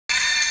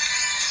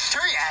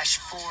Terry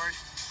Ashford,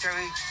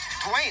 Terry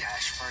Dwayne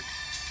Ashford,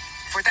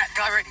 for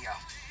DaTGuY Radio.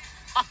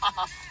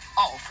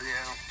 All for you.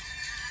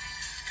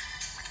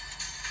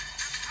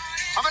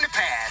 How many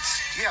pads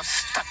do you have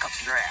stuck up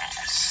your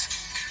ass?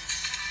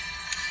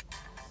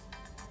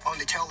 On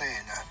the tail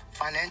end of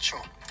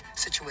financial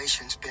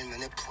situations being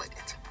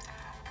manipulated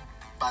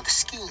by the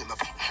scheme of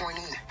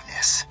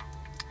horniness,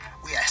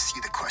 we asked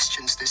you the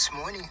questions this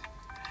morning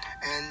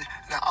in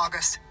the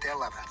August the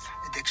 11th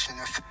edition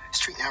of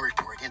Street Now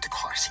Report into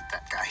Car Seat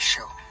DaTGuY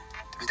show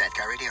through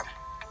DaTGuY Radio.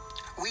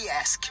 We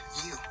ask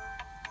you,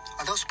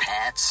 are those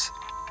pads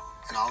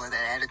and all of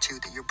that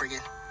attitude that you're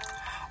bringing,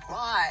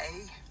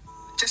 why,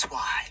 just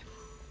why,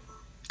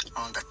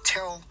 on the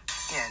tail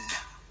end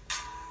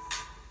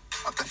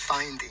of the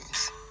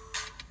findings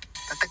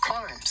that the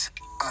crimes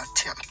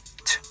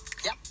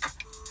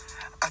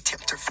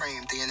attempt to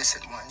frame the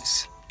innocent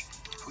ones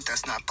who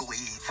does not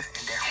believe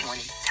in their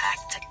horny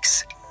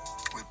tactics,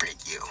 we bring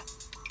you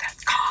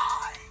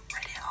DaTGuY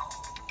Radio.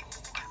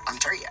 I'm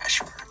Terry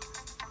Ashford,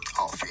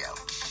 all for you.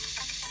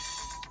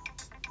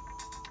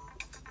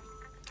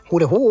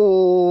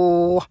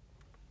 Hoo-da-hoo!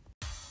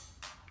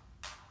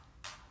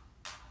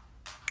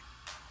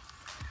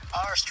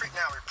 Our Street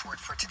Now report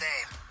for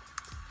today,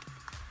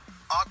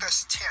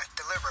 August 10th,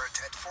 delivered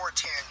at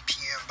 4:10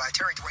 p.m. by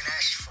Terry Dwayne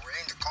Ashford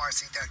into Car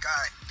Seat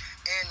DaTGuY,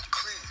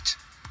 includes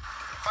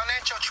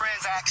financial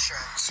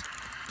transactions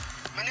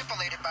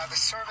manipulated by the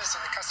service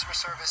and the customer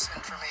service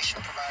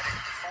information provided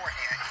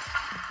beforehand.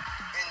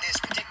 In this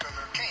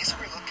particular case,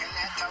 we're looking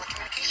at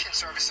telecommunication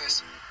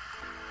services.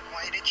 I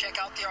want you to check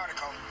out the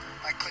article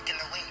by clicking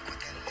the link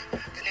within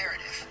the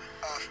narrative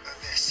of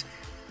this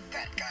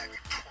DaTGuY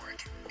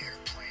report.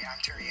 Airplay. I'm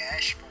Terry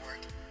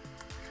Ashford.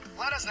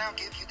 Let us now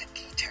give you the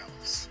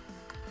details.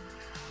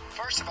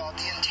 First of all,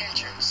 the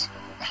intentions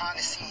behind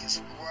the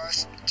scenes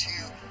was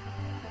to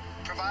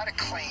provide a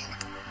claim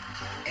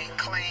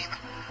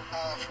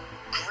of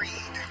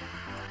greed,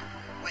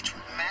 which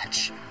would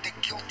match the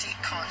guilty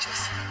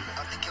conscience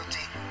of the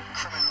guilty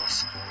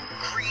criminals.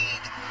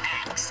 Greed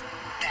acts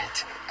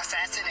that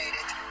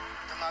assassinated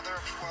the mother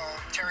of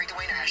Terry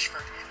Dwayne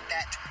Ashford,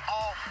 that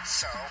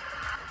also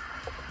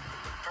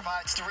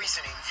provides the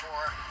reasoning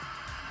for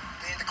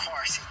the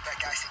car seat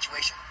DaTGuY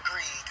situation.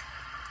 Greed.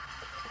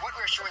 What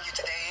we're showing you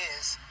today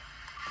is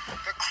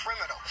the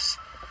criminals.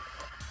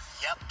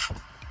 Yep,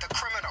 the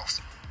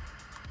criminals.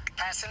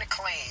 Passing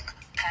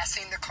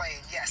the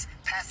claim, yes,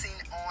 passing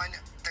on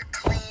the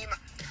claim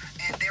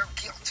and their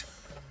guilt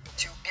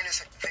to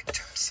innocent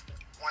victims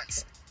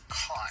once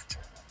caught.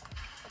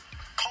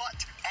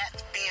 Caught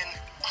at being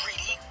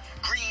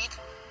greed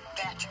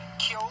that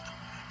killed,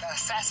 that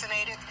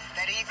assassinated,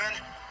 that even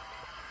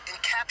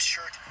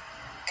captured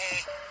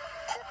a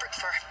corporate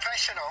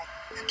professional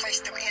and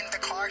placed them in the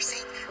car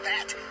seat.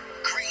 That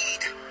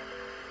greed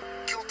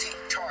guilty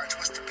charge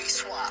was to be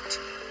swapped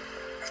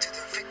to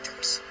the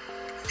victims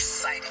who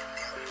cited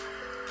them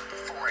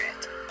for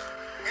it.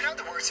 In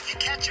other words, if you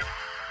catch them,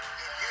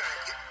 you're going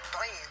to get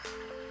blamed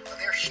for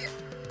their shit.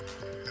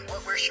 And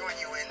what we're showing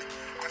you in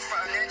the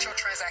financial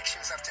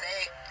transactions of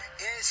today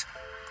is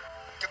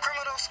the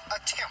criminals'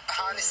 attempt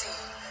behind the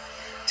scene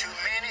to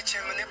manage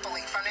and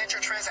manipulate financial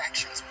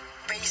transactions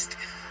based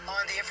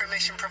on the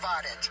information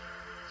provided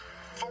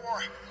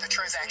for the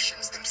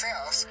transactions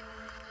themselves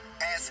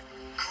as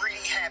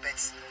greedy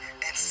habits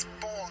and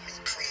spoil me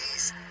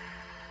please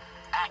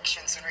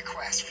actions and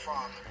requests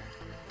from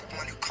the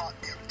one who caught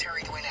them,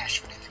 Terry Dwayne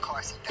Ashford, in the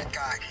car seat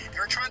DaTGuY. They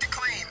were trying to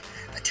claim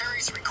that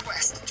Terry's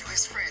request to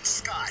his friend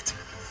Scott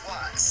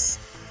was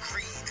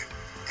greed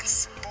and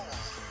spoil me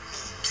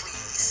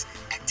please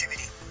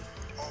activity.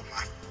 Oh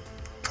my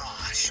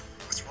gosh,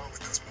 what's wrong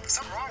with those people?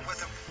 Something wrong with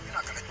them. You're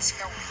not going to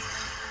tell me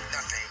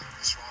nothing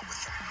is wrong with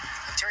them.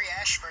 I'm Terry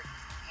Ashford.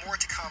 More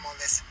to come on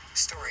this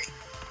story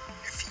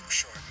in a few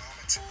short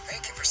moments.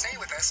 Thank you for staying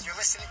with us. You're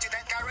listening to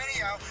DaTGuY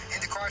Radio in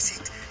the Car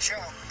Seat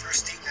Show through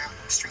Street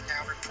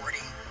Now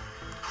reporting.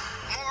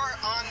 More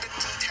on the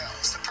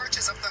details. The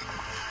purchase of the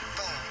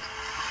phone.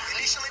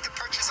 Initially, the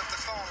purchase of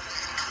the phone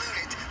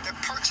included the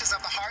purchase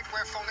of the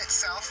hardware phone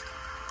itself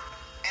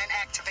and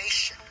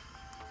activation.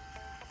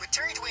 With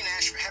Terry Dwayne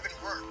Ashford having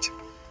worked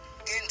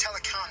in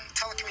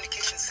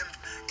telecommunications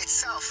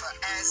itself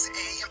as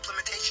a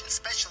implementation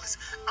specialist,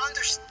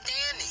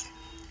 understanding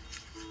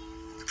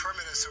the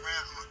perimeters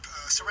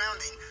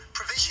surrounding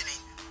provisioning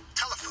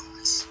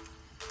telephones,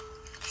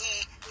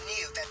 he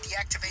knew that the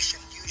activation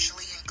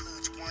usually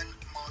includes 1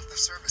 month of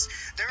service.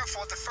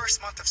 Therefore, the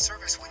first month of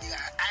service when you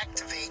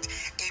activate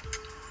a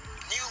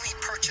newly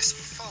purchased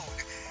phone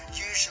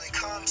usually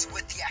comes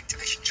with the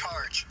activation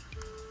charge.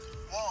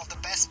 Well, the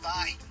Best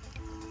Buy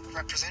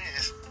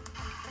representative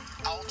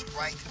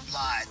outright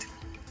lied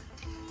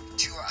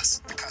to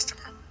us, the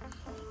customer.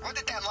 What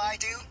did that lie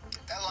do?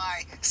 That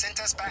lie sent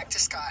us back to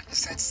Scott and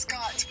said,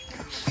 Scott,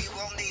 we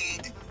will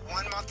need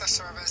 1 month of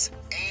service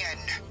and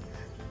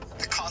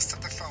the cost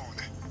of the phone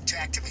to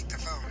activate the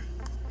phone.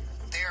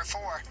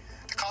 Therefore,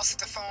 the cost of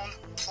the phone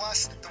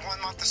plus the 1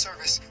 month of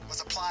service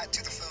was applied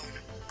to the phone.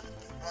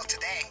 Well,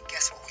 today,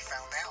 guess what we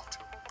found out?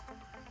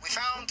 We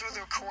found through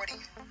the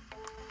recording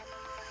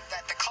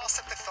that the cost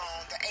of the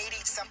phone, the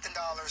 $80-something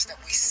that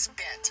we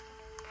spent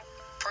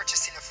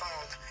purchasing a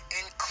phone,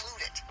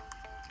 included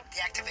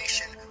the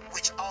activation,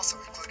 which also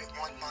included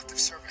 1 month of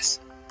service.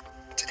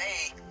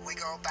 Today, we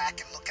go back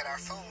and look at our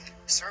phone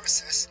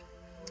services,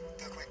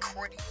 the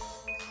recording,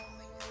 and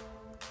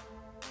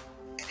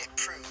it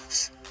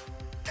proves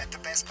that the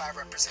Best Buy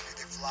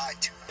representative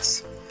lied to us.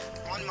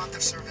 The 1 month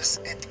of service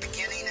at the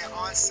beginning and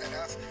onset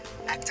of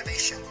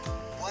activation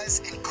was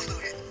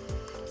included,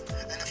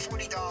 and the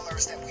 $40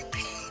 that we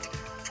paid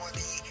for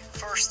the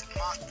first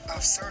month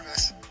of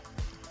service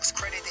was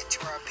credited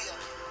to our bill.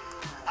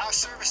 Our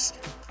service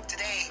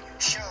today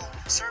show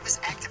service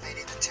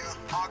activated until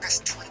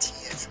August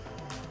 20th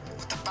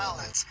with a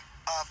balance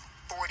of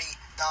 $40.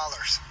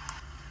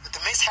 With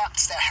the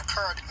mishaps that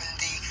occurred in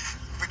the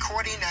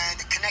recording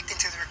and connecting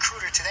to the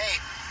recruiter today,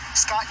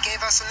 Scott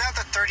gave us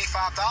another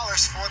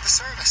 $35 for the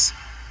service.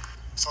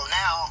 So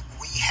now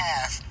we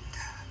have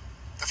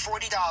the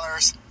 $40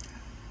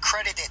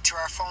 credited to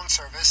our phone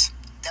service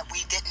that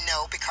we didn't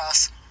know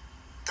because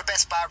the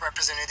Best Buy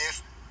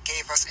representative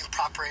gave us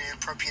improper and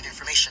inappropriate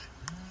information.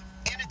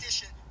 In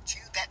addition to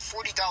that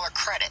 $40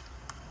 credit,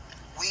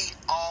 we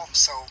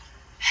also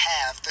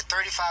have the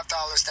 $35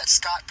 that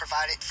Scott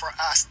provided for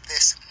us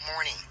this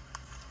morning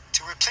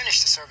to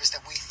replenish the service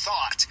that we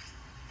thought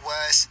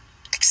was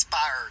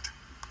expired.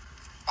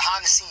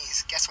 Behind the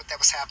scenes, guess what that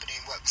was happening,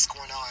 what was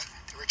going on?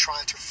 They were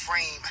trying to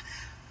frame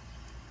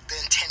the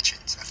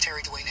intentions of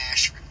Terry Dwayne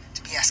Ashford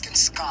to be asking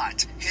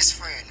Scott, his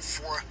friend,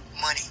 for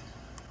money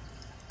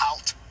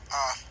out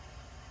of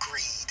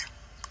greed.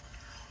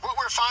 What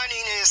we're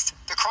finding is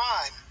the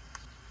crime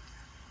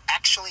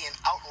actually and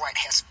outright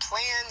has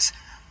plans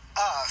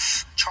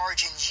of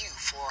charging you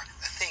for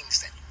the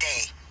things that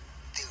they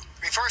do.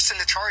 Reversing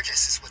the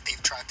charges is what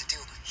they've tried to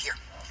do here.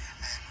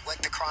 And what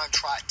the crime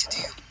tried to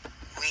do,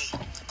 we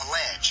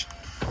allege,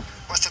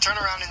 was to turn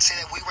around and say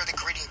that we were the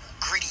greedy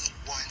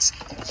ones,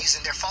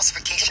 using their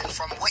falsification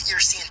from what you're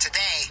seeing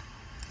today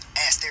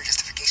as their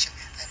justification.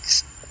 That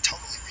is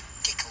totally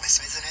ridiculous,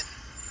 isn't it?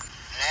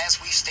 And as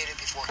we've stated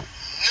before,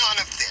 none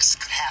of this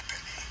could happen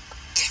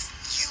if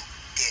you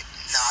did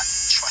not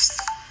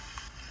trust them.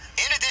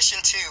 In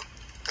addition to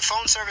the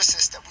phone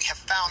services that we have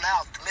found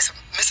out, the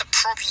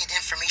misappropriate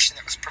information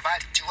that was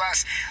provided to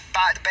us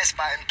by the Best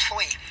Buy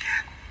employee,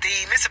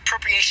 the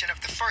misappropriation of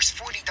the first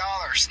 $40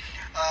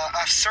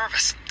 of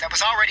service that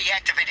was already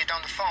activated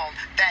on the phone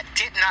that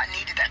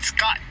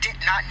Scott did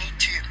not need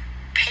to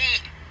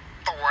pay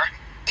for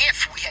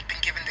if we had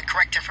been given the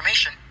correct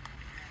information.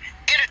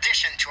 In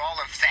addition to all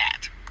of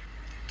that,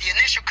 the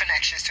initial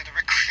connections to the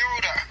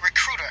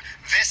recruiter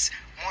this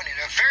morning,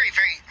 a very,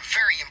 very,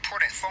 very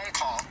important phone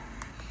call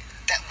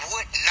that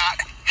would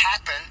not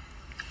happen,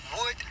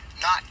 would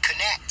not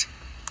connect.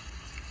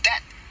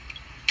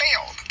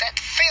 That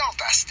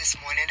failed us this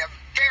morning. A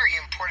very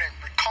important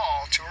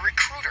call to a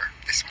recruiter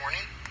this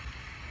morning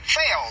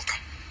failed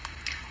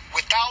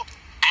without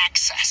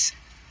access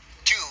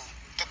to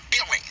the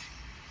billing.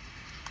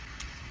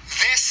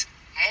 This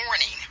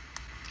morning,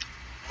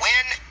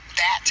 when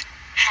that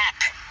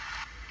happened,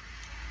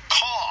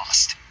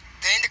 caused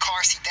the in the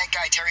car seat, that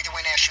guy Terry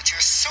Dwayne Ashford, to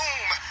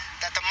assume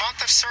that the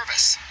month of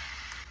service,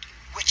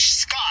 which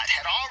Scott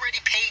had already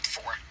paid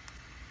for,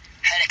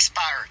 had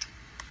expired.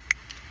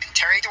 And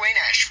Terry Dwayne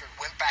Ashford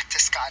went back to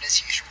Scott as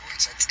usual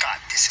and said,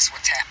 Scott, this is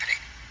what's happening.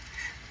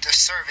 The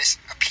service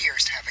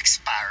appears to have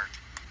expired.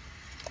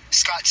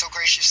 Scott so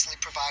graciously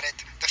provided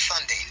the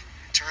funding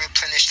to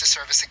replenish the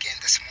service again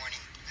this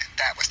morning. And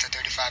that was the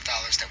 $35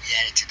 that we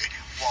added to the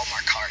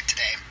Walmart card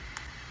today.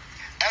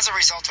 As a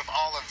result of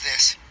all of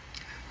this,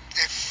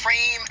 the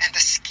frame and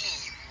the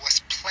scheme was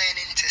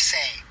planning to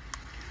say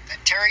that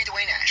Terry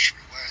Dwayne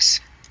Ashford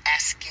was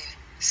asking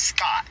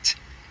Scott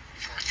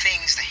for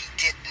things that he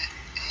didn't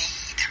need.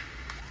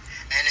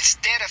 And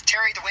instead of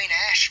Terry Dwayne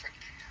Ashford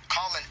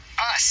calling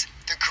us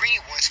the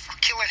green ones for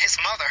killing his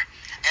mother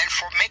and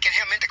for making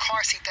him in the car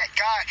seat that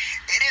guy,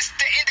 it is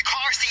the in the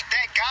car seat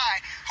that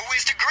guy who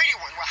is the greedy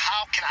one. Well,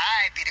 how can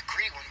I be the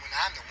greedy one when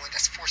I'm the one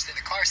that's forced in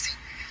the car seat?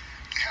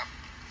 You have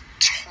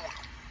total,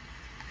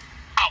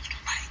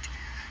 outright,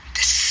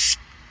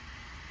 despicable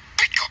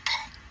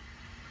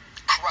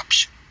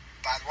corruption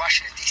by the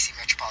Washington, D.C.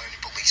 Metropolitan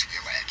Police, we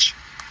allege.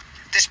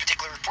 This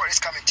particular report is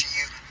coming to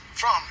you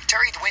from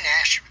Terry Dwayne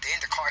Ashford, the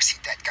in the car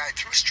seat that guy,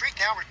 through Street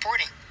Now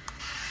reporting.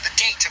 The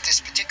date of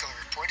this particular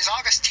report is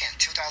August 10,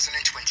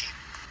 2020.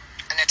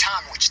 And the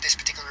time in which this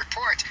particular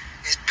report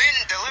is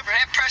being delivered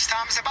at press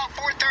time is about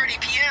 4:30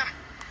 p.m.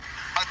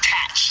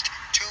 Attached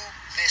to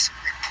this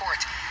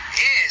report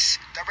is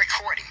the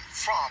recording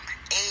from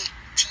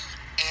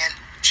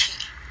AT&T,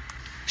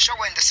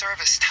 showing the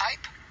service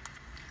type,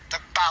 the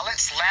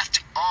balance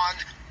left on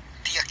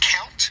the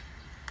account,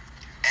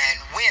 and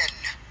when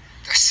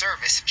the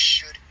service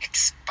should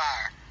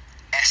expire,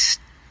 as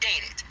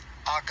stated,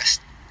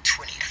 August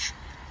 20th.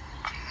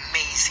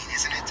 Amazing,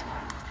 isn't it?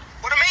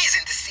 What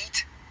amazing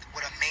deceit.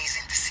 What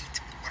amazing deceit.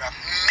 What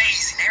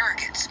amazing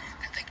arrogance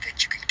to think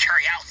that you can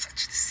carry out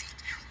such deceit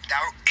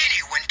without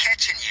anyone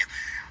catching you.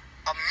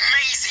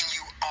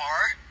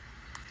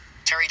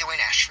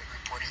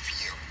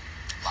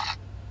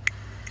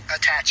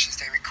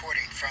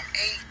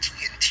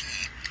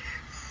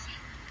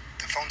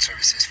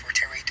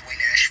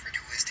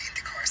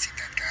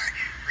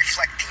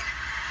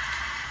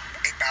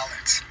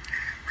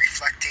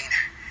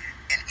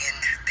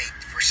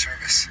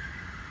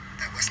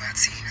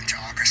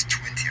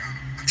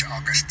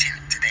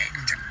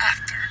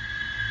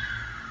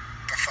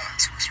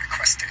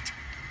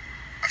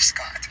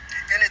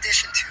 In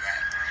addition to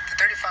that, the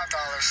 $35,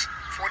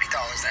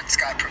 $40 that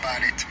Sky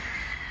provided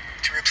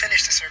to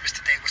replenish the service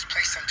today was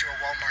placed onto a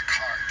Walmart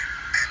card,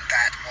 and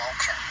that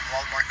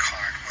Walmart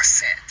card was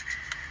said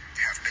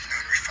to have been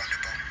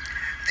non-refundable.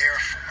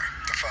 Therefore,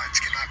 the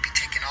funds cannot be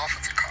taken off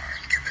of the card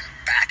and given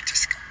back to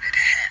Sky. It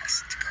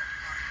has to go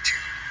on to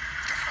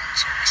the phone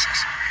services.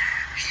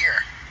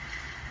 Here,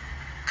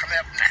 coming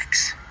up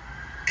next,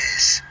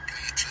 is the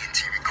AT&T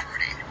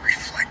recording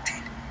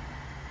reflecting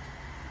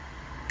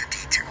the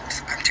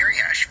details. I'm Terry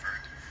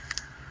Ashford.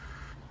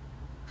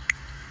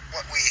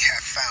 What we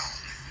have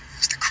found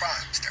is the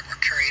crimes that were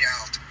carried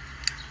out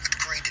with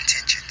great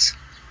intentions.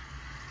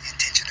 The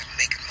intention of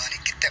making money,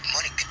 get that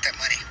money, get that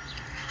money.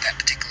 That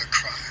particular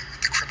crime,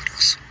 the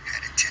criminals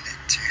had intended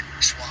to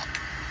swap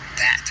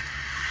that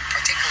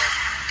particular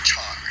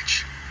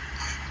charge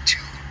to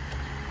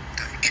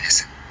the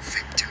innocent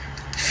victim,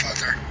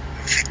 further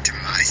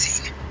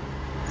victimizing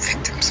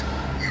victims.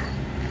 You're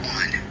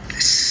one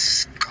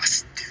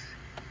disgusting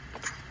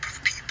group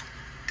of people.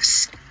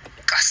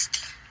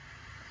 Disgusting.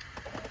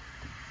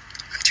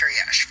 I'm Terry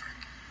Ashford.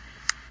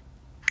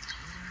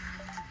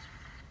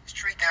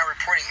 Street Now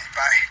reporting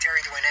by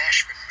Terry Dwayne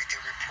Ashford. We do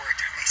report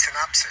a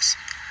synopsis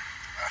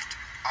of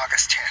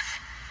August 10th.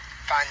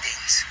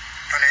 Findings,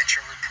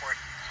 financial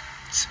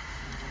reports,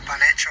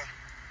 financial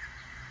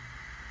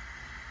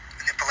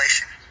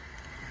manipulation.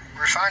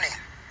 We're finding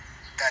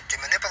that the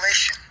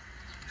manipulation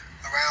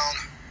around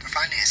the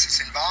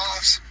finances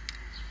involves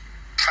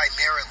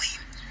primarily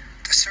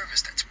the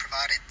service that's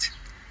provided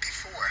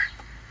before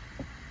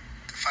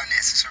the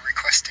finances are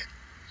requested.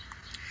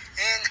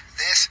 In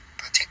this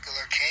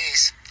particular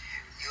case,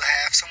 you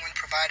have someone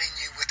providing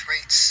you with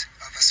rates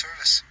of a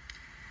service,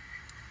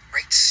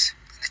 rates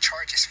and the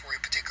charges for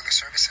your particular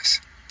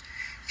services.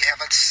 You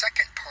have a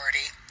second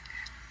party,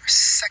 or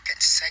second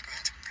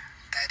segment,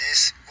 that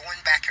is going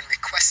back and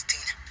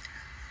requesting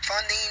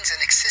fundings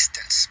and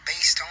assistance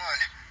based on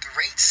the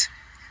rates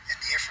and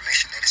the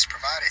information that is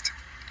provided.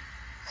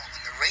 Well,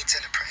 when the rates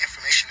and the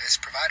information that is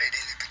provided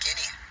in the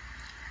beginning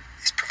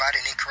is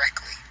provided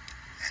incorrectly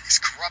and is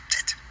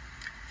corrupted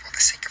for the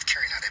sake of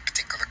carrying out a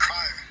particular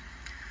crime,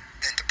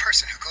 then the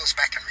person who goes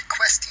back and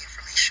requests the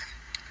information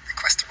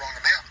requests the wrong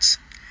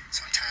amounts.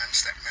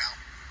 Sometimes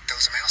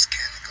those amounts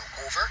can go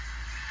over.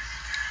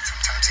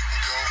 Sometimes it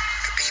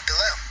could be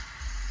below.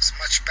 It's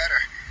much better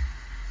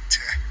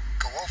to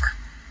go over.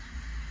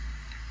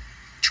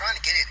 Trying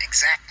to get it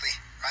exactly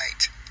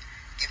right,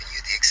 giving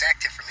you the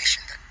exact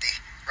information that the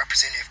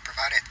representative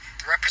provided.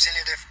 The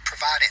representative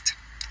provided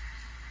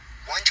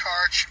one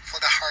charge for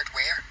the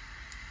hardware,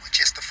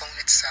 which is the phone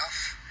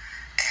itself,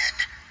 and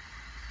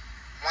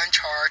one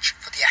charge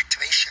for the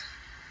activation.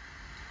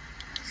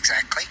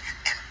 Exactly.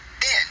 And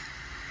then,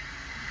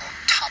 on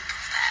top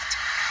of that,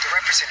 the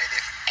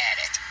representative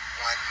added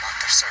 1 month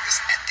of service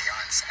at the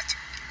onset.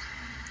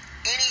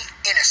 Any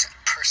innocent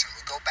person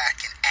would go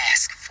back and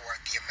ask for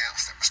the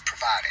amounts that was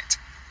provided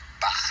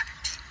by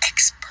the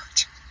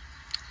expert.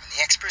 When the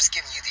expert is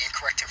giving you the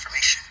incorrect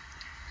information,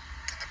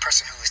 then the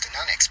person who is the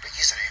non-expert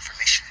using the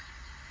information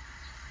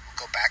will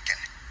go back and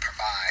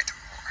provide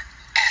or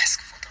ask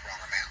for the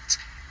wrong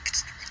amounts.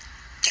 It's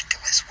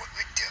ridiculous what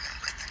we're dealing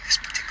with in this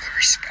particular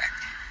respect.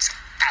 It's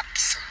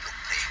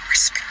absolutely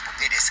respectable.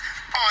 It is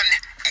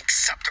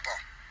unacceptable.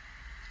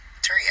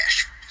 Terry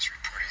Ashford is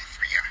reporting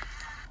for you.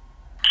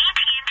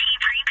 AT&T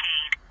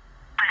prepaid.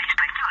 Para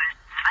español,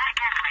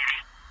 marca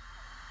 9.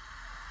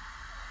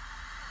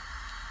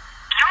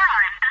 You're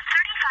on the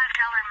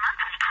 $35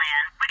 monthly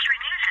plan, which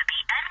renews at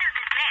the end of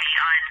the day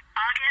on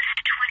August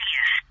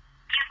 20th.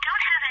 You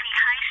don't have any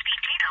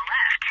high-speed data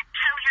left,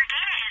 so your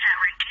data is at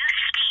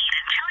reduced speed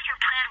until your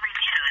plan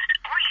renews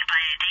or you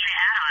buy a data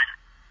add-on.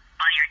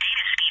 While your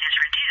data speed is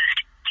reduced,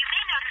 you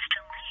may notice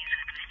delays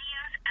with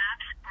videos,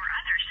 apps, or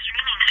other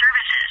streaming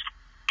services.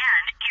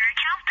 And your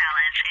account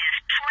balance is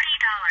 $40.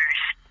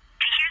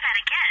 To hear that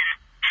again,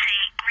 say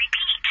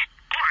repeat.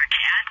 Or to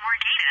add more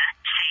data,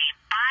 say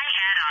buy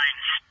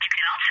add-ons. You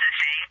can also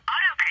say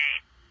autopay.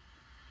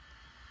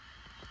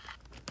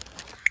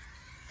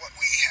 What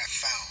we have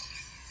found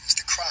is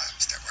the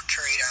crimes that were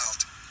carried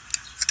out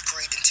with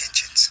great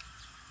intentions.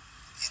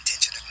 The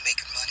intention of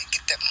making money,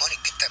 get that money,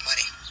 get that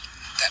money.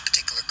 That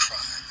particular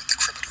crime that the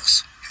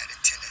criminals had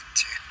intended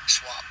to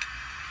swap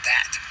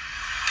that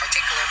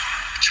particular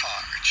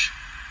charge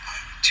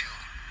to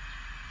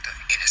the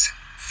innocent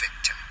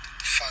victim.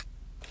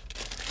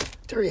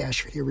 Terry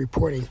Ashford here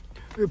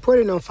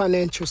reporting on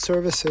financial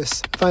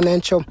services,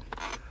 financial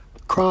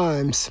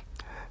crimes,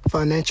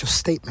 financial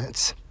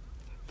statements,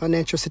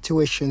 financial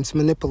situations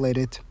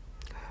manipulated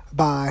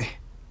by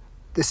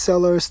the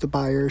sellers, the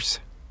buyers,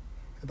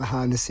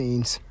 behind the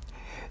scenes.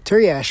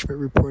 Terry Ashford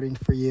reporting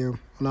for you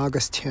on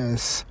August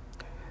 10th.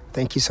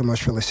 Thank you so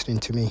much for listening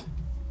to me.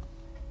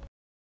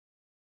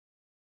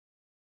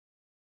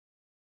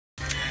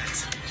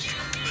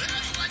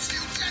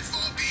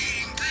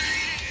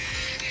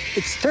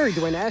 It's Terry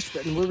Dwayne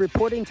Ashford, and we're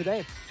reporting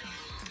today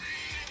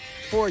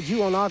for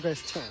you on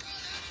August 10th.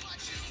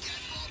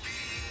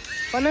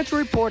 Financial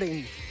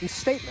reporting and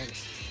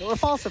statements that were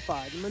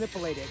falsified and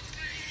manipulated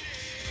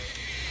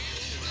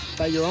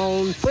by your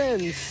own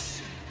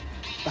friends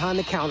behind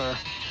the counter.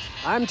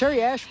 I'm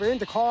Terry Ashford in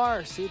the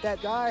car. See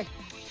that guy?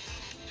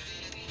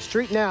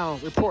 Street Now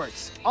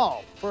reports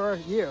all for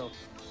you.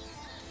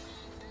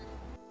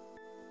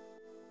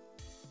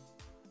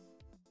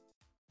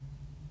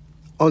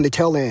 On the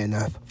tail end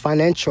of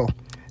financial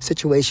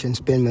situations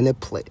being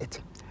manipulated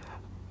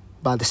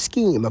by the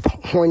scheme of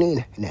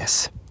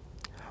horniness,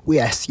 we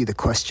asked you the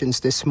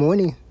questions this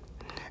morning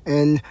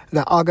in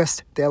the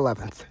August the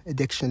 11th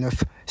edition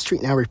of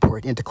Street Now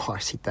Report in the Car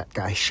Seat That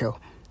Guy show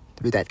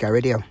through That Guy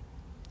Radio.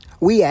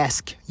 We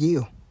ask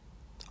you,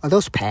 are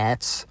those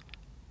pads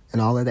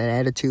and all of that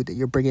attitude that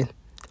you're bringing,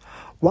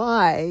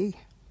 why,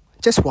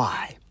 just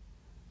why,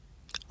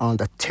 on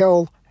the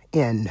tail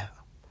end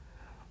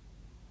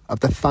of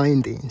the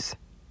findings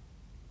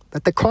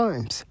that the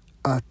crimes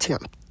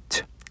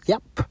attempt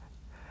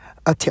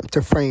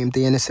to frame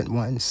the innocent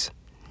ones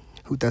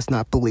who does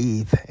not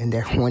believe in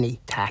their horny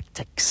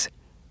tactics,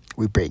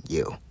 we bring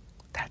you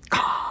That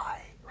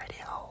Guy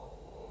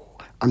Radio.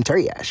 I'm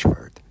Terry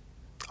Ashford,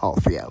 all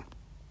for you.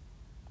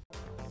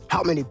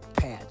 How many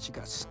pads you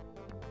got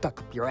stuck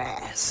up your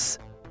ass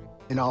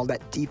and all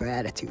that deep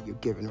attitude you're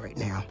giving right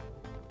now?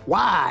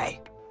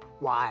 Why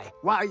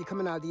are you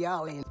coming out of the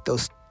alley and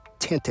those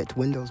tinted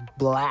windows,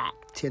 black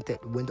tinted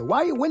window? Why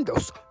are your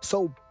windows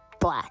so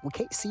black? We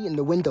can't see in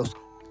the windows.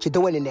 What you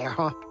doing in there,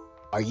 huh?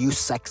 Are you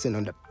sexing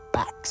on the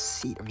back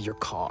seat of your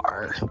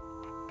car?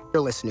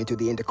 You're listening to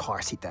the In the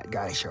Car Seat That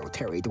Guy show.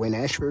 Terry Dwayne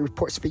Ashford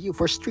reports for you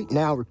for Street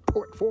Now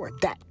Report for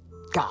That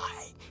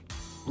Guy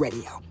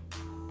Radio.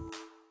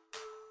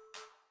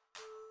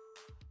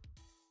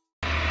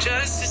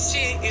 Just to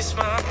see you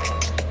smile.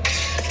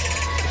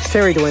 It's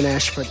Terry Dwayne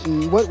Ashford,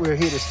 and what we're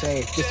here to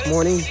say this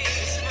morning,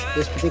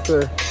 this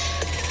particular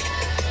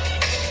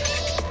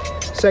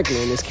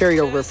segment is carried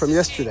over from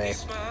yesterday.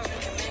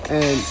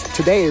 And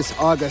today is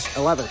August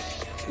 11th.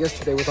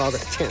 Yesterday was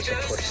August 10th,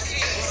 of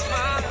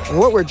course. And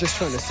what we're just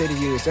trying to say to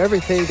you is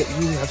everything that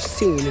you have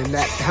seen in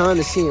that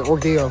behind-the-scene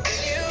ordeal,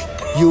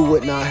 you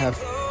would not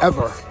have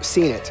ever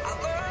seen it.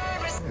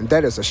 And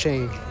that is a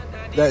shame.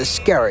 That is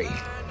scary.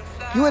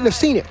 You wouldn't have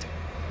seen it.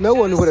 No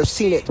one would have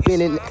seen it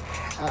being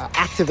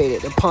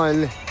activated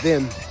upon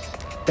them.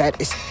 That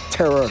is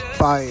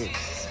terrifying.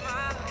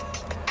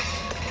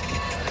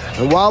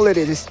 And while it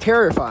is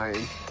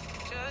terrifying,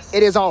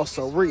 it is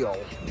also real.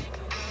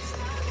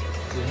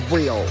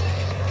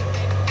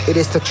 It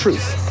is the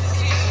truth.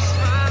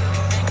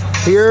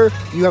 Here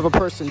you have a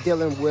person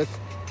dealing with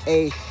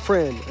a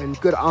friend in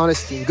good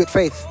honesty and good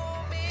faith.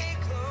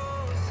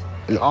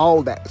 And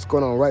all that is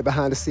going on right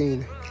behind the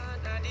scene.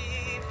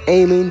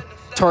 Aiming,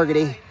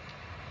 targeting,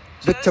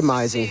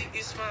 victimizing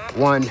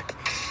one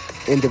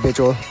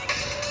individual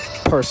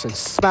person.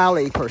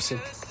 Smiley person,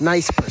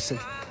 nice person,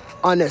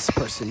 honest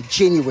person,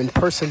 genuine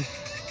person.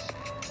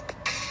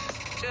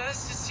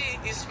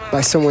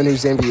 By someone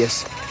who's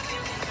envious.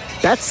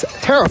 That's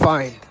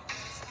terrifying.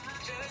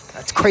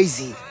 That's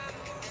crazy.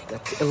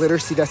 That's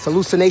illiteracy. That's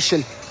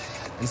hallucination.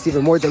 And it's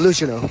even more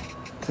delusional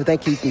to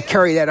think you can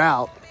carry that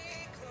out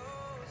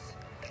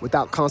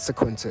without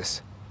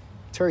consequences.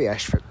 Terry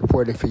Ashford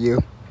reporting for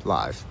you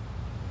live.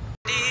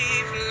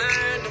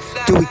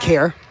 Do we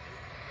care?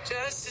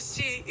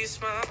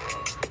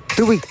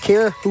 Do we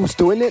care who's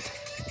doing it?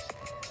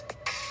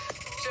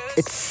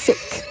 It's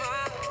sick.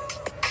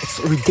 It's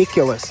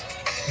ridiculous.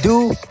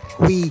 Do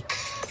we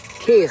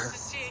care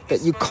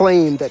that you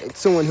claim that it's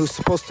someone who's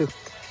supposed to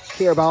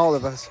care about all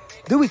of us?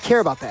 Do we care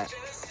about that?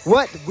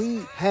 What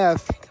we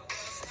have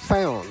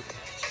found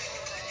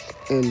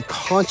in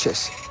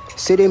conscious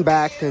sitting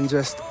back and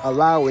just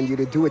allowing you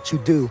to do what you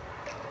do,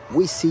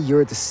 we see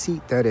your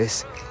deceit that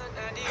is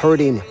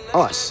hurting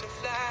us.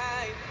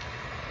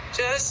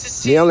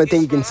 The only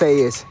thing you can say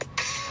is,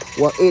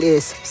 well, it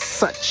is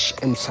such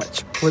and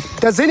such. Well,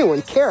 does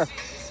anyone care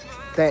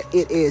that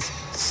it is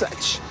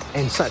such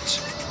and such?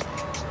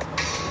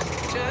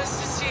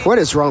 What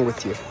is wrong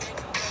with you?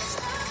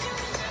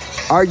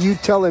 Are you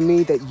telling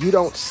me that you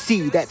don't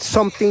see that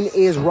something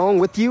is wrong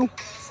with you?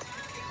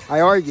 I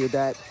argue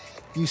that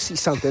you see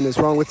something is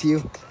wrong with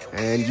you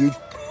and you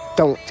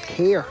don't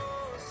care.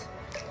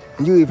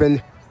 You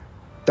even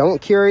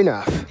don't care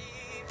enough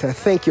to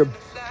think you're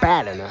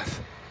bad enough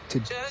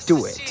to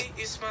do it.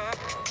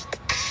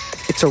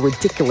 It's a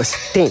ridiculous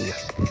thing.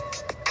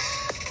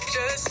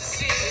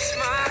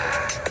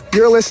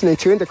 You're listening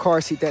to In the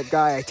Car Seat That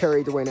Guy,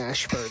 Terry Dwayne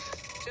Ashford,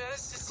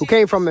 who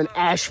came from an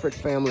Ashford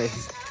family,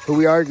 who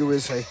we argue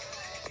is a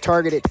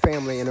targeted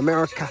family in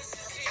America.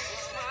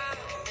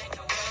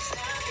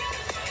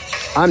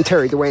 I'm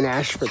Terry Dwayne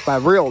Ashford by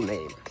real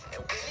name.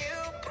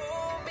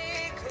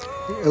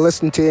 You're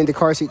listening to In the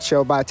Car Seat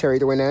Show by Terry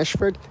Dwayne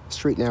Ashford,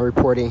 Street Now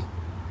reporting.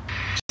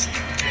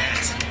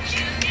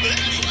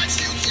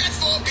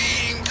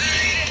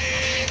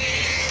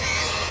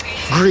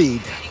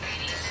 Greed,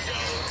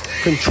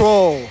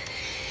 control,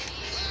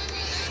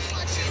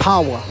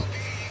 power,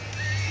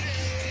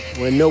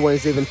 when no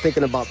one's even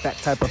thinking about that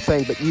type of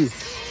thing but you.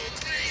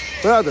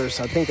 But others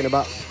are thinking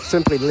about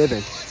simply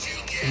living.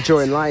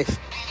 enjoying life,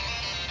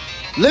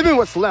 living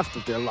what's left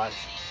of their life.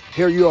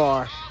 Here you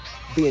are,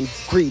 being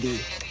greedy.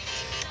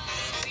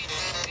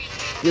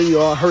 Here you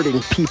are,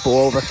 hurting people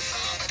over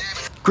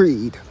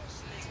greed.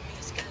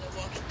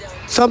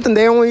 Something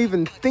they don't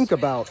even think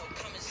about.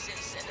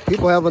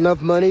 People have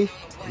enough money,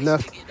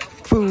 enough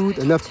food,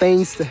 enough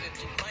things to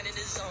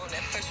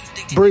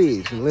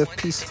breathe and live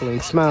peacefully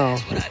and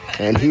smile.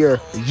 And here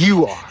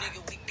you are.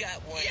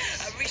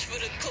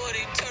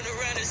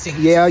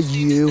 Yeah,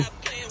 you.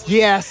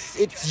 Yes,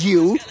 it's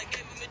you.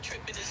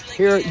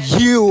 Here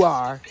you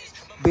are,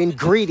 being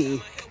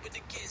greedy.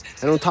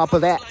 And on top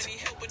of that,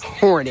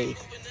 horny.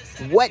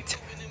 What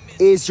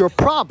is your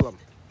problem?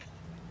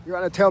 You're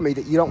going to tell me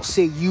that you don't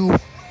see you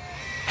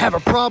have a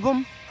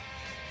problem?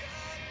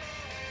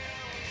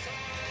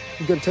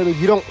 You're going to tell me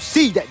you don't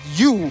see that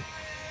you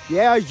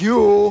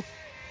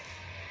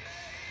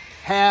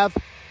have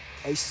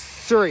a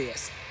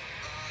serious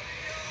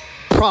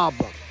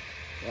problem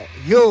that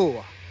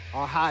you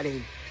are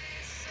hiding.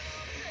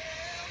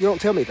 You don't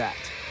tell me that.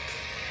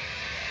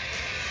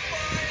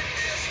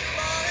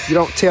 You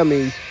don't tell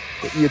me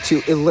that you're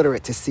too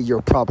illiterate to see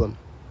your problem.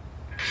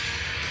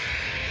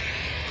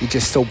 You're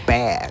just so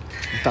bad.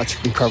 You thought you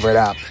can cover it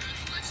up.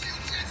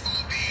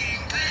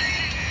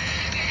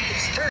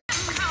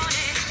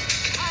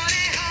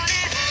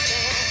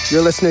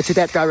 You're listening to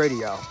DaTGuY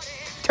Radio.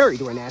 Terry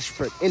Dwayne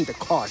Ashford in the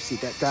car. See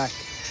that guy?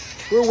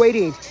 We're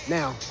waiting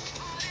now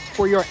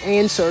for your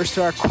answers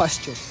to our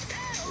questions.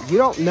 You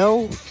don't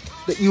know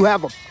that you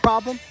have a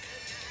problem?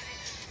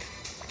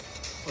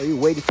 Or are you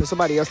waiting for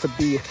somebody else to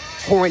be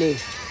horny,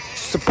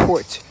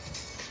 support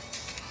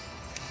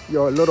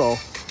your little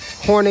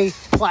horny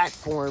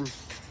platform?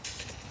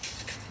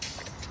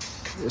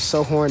 You're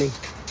so horny.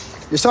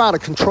 You're so out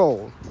of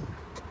control.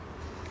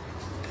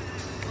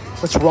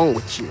 What's wrong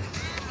with you?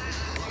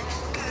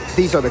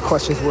 These are the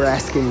questions we're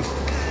asking.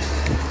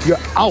 You're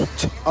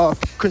out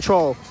of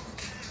control.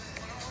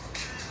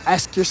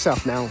 Ask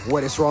yourself now,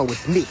 what is wrong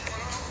with me?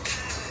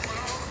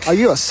 Are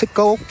you a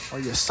sicko? Are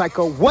you a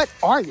psycho? What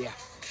are you?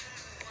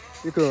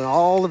 You're doing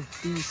all of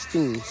these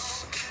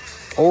things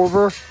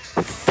over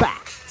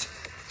fact.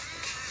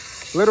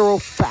 Literal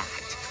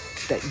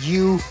fact that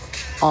you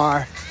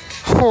are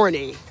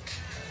horny.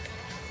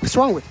 What's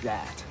wrong with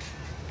that?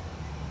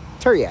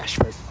 Terry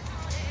Ashford.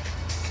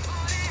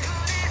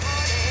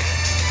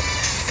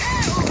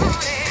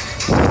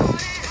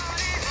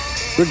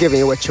 We're giving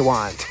you what you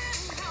want.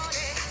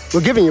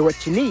 We're giving you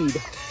what you need.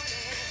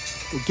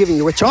 We're giving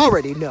you what you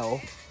already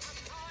know.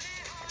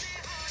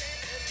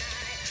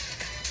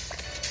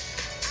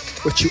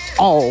 What you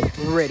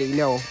already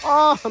know.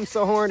 Oh, I'm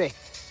so horny.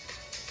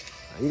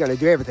 You're going to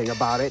do everything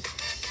about it.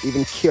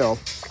 Even kill.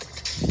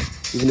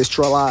 Even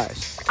destroy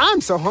lives. I'm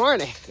so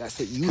horny. That's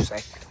what you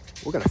say.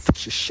 We're going to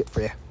fix your shit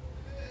for you.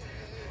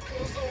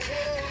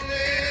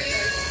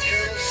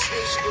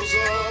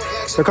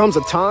 There comes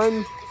a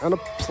time and a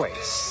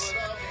place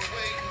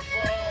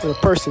when a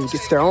person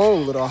gets their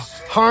own little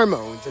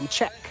hormones in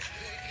check.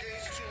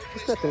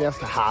 There's nothing else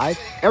to hide.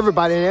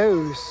 Everybody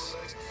knows.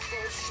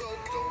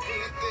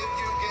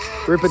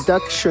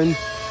 Reproduction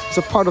is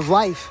a part of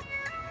life.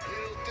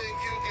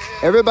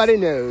 Everybody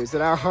knows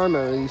that our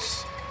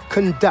hormones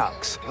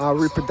conduct our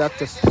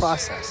reproductive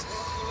process.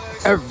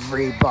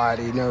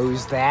 Everybody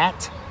knows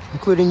that,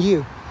 including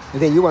you.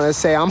 And then you want to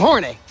say, I'm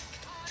horny.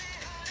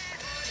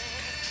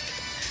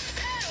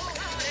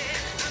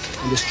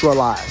 And destroy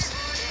lives.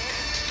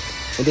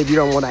 And then you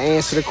don't want to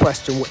answer the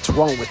question, what's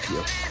wrong with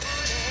you?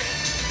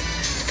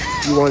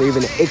 You won't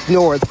even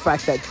ignore the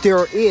fact that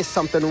there is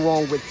something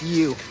wrong with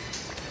you.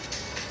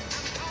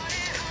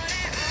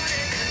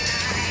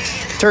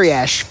 Terry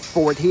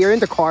Ashford here in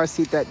the car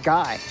seat, that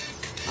guy.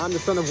 I'm the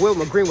son of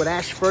Wilma Greenwood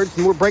Ashford,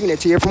 and we're bringing it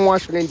to you from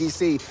Washington,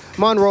 D.C.,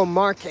 Monroe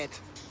Market.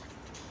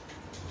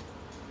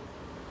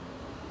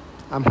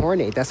 I'm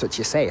horny, that's what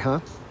you say,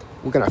 huh?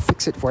 We're going to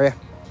fix it for you.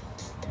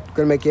 We're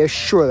going to make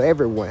sure that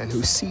everyone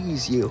who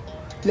sees you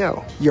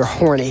know you're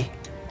horny.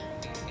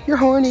 You're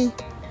horny.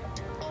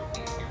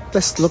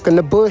 Let's look in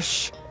the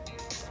bush.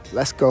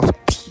 Let's go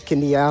peek in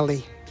the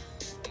alley.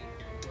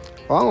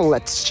 Oh,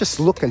 let's just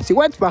look and see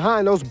what's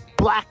behind those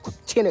black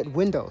tinted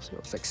windows.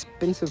 Those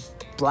expensive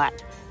black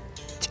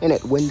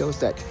tinted windows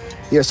that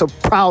you're so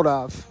proud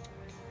of.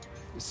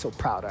 You're so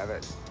proud of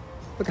it.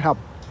 Look at how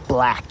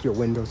black your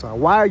windows are.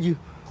 Why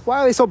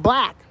are they so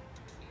black?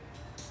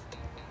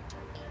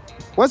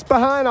 What's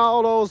behind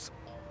all those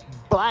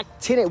black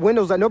tinted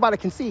windows that nobody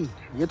can see?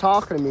 You're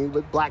talking to me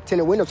with black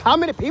tinted windows. How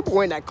many people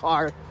were in that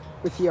car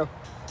with you?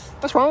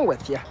 What's wrong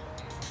with you?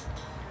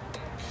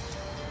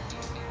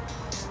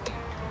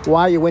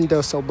 Why are your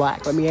windows so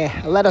black?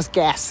 Let us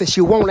guess. Since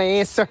you won't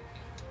answer,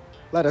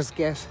 let us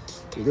guess.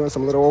 You're doing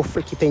some little old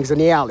freaky things in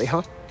the alley,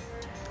 huh?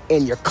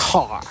 In your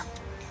car.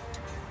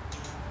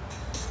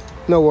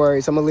 No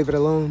worries, I'm gonna leave it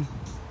alone.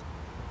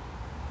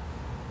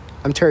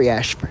 I'm Terry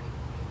Ashford.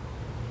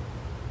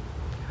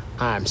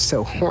 I'm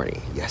so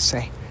horny, you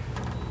say.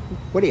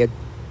 What are you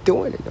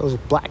doing in those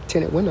black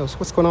tinted windows?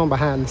 What's going on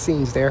behind the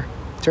scenes there?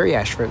 Terry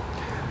Ashford.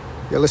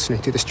 You're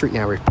listening to the Street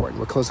Now Report, and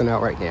we're closing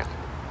out right now.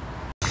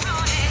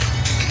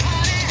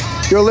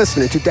 You're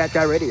listening to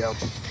DaTGuY Radio.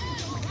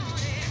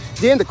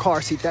 In the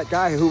car seat, that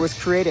guy who was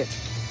created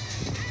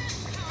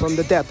from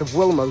the death of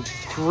Wilma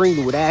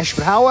Greenwood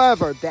Ashford.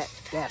 However, that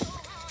death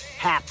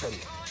happened.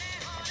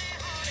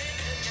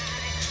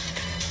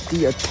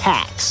 The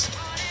attacks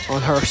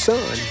on her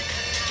son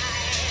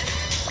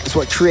is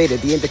what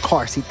created the in the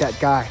car seat, that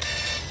guy.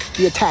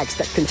 The attacks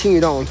that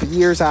continued on for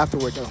years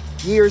afterward, though.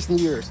 Years and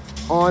years,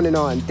 on and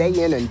on, day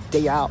in and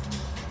day out.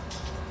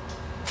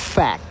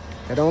 Fact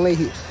that only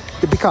he,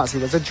 because he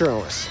was a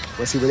journalist,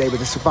 was he able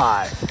to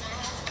survive.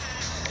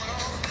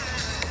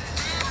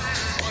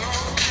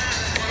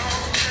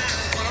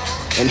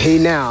 And he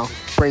now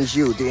brings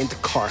you the In the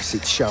Car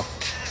Seat show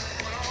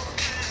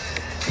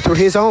through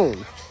his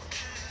own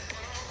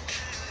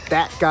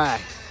DaTGuY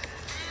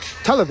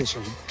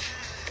television,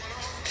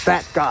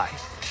 DaTGuY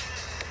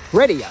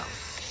radio,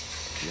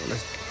 known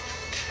as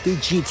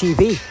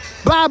DGTV,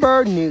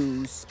 Blabber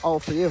News, all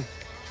for you.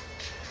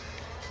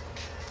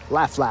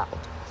 Laugh loud,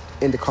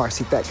 In the Car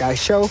Seat, DaTGuY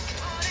show,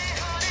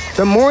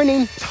 the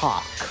morning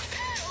talk,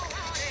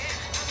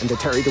 and the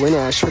Terry Dwayne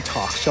Ashford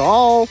talk show,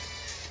 all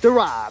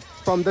derived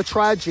from the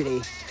tragedy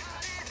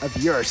of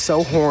you're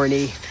so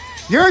horny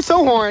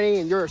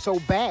and you're so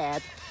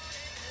bad.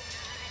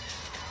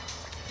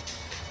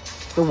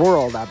 The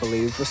world, I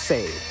believe, was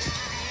saved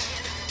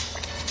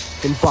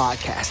in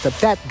broadcast of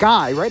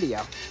DaTGuY radio,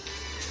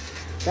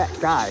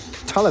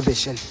 DaTGuY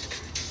television,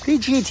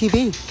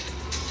 DGTV,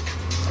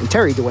 and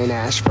Terry Dwayne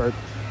Ashford.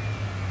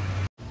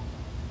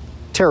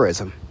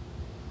 Terrorism,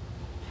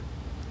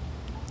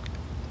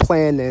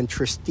 planned and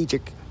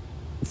strategic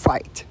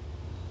fight,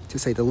 to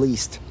say the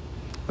least,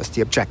 was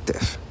the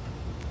objective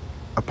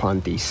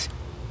upon these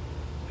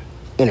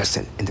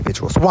innocent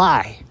individuals.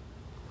 Why?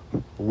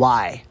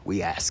 Why,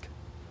 we ask?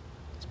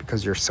 It's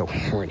because you're so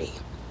horny.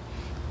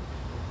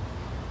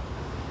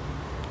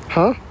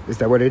 Huh? Is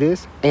that what it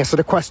is? Answer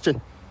the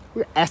question.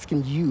 We're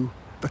asking you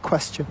the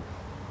question.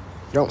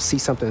 You don't see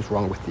something is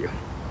wrong with you.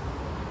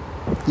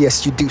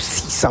 Yes, you do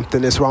see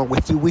something is wrong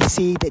with you. We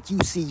see that you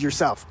see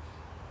yourself.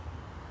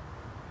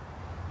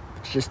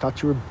 But you just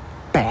thought you were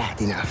bad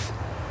enough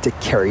to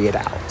carry it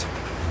out.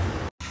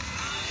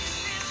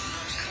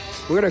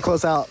 We're going to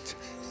close out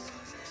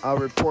our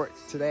report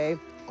today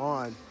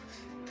on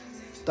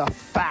the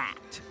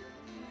fact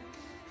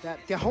that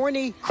the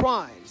horny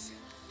crimes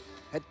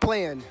had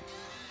planned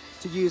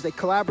to use a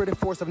collaborative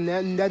force of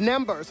the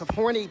numbers of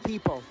horny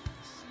people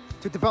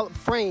to develop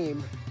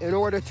frame in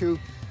order to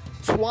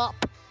swap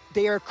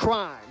their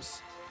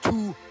crimes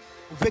to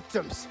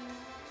victims.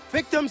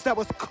 Victims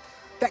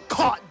that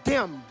caught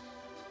them.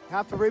 You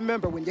have to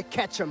remember, when you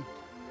catch them,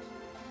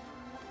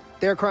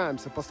 their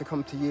crimes supposed to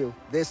come to you.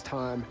 This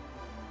time,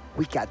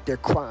 we got their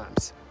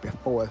crimes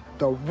before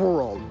the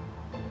world.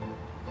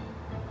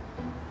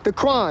 The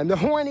crime, the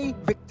horny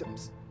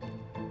victims,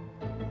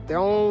 their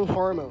own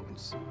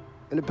hormones,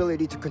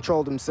 inability to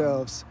control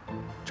themselves,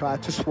 try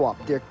to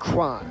swap their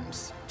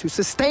crimes to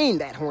sustain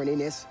that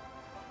horniness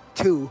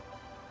to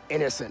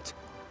innocent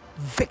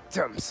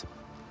victims.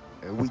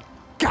 And we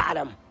got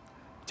them.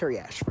 Terry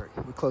Ashford,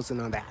 we're closing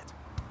on that.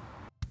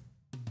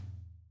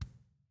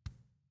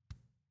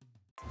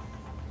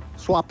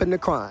 Swapping the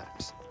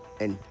crimes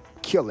and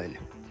killing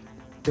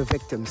the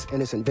victims,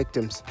 innocent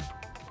victims,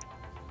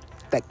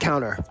 that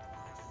counter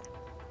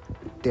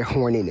their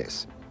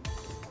horniness.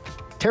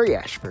 Terry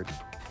Ashford,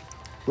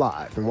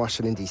 live in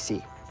Washington,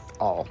 D.C.,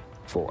 all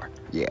for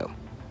you.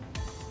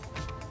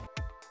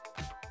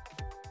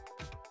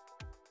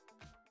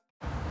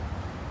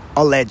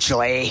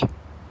 Allegedly.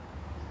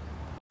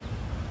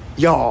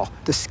 Y'all,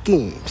 the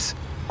schemes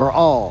were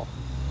all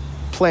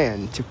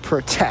planned to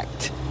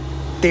protect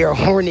their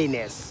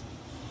horniness.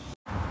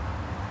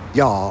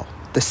 Y'all,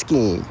 the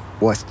scheme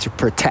was to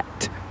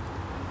protect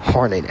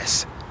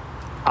horniness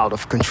out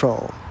of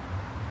control.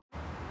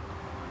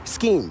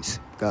 Schemes,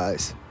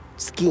 guys.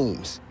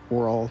 Schemes,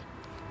 world.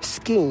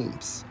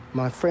 Schemes,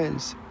 my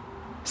friends.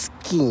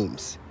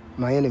 Schemes,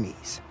 my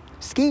enemies.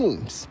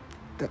 Schemes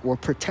that were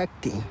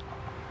protecting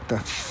the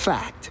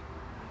fact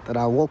that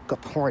I woke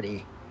up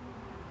horny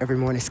every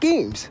morning.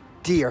 Schemes,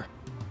 dear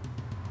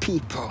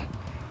people.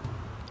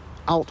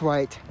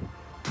 Outright,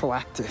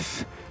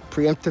 proactive,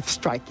 preemptive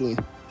striking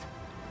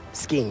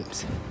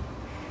schemes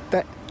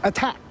that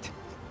attacked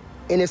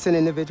innocent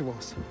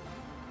individuals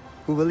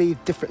who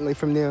believed differently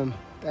from them,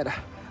 that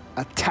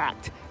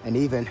attacked and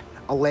even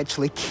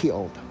allegedly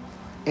killed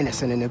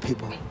innocent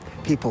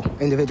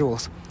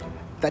individuals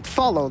that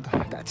followed,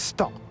 that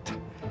stalked,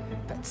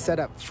 that set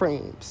up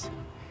frames,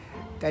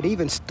 that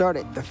even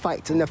started the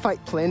fights and the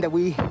fight plan that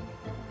we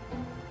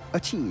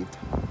achieved.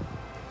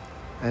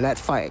 And that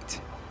fight,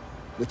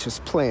 which was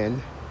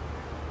planned,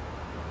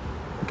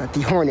 that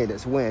the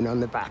horniness win on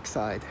the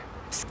backside.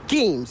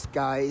 Schemes,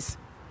 guys,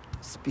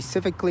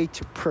 specifically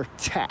to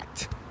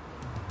protect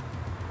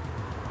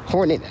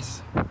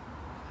horniness.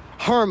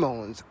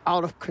 Hormones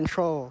out of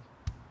control.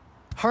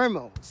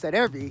 Hormones that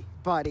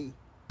everybody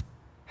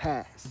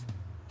has.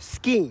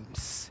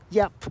 schemes.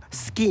 Yep,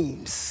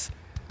 schemes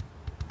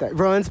that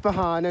runs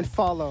behind and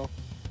follow,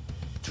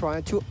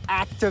 trying to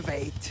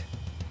activate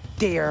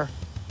their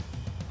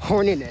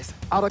horniness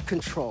out of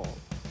control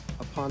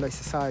upon a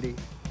society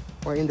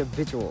or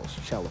individuals,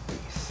 shall we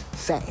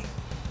say,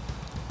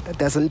 that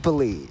doesn't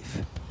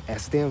believe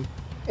as them.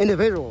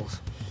 Individuals,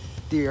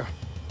 dear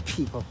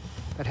people,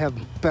 that have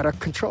better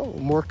control,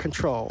 more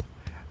control,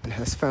 and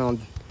has found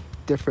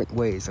different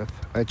ways of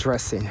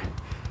addressing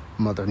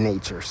Mother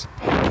Nature's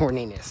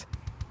horniness.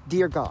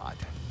 Dear God,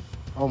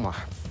 oh my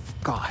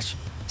gosh,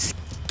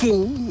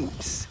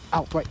 schemes,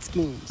 outright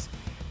schemes,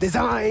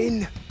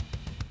 designed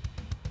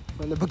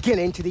from the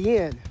beginning to the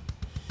end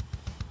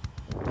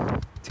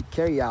to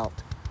carry out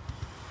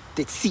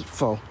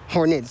deceitful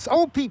horniness.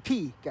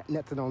 OPP got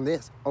nothing on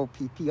this.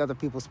 OPP, other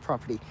people's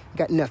property,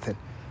 got nothing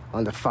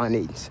on the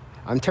findings.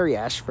 I'm Terry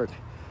Ashford.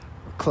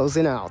 We're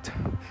closing out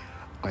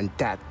on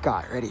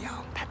DaTGuY Radio.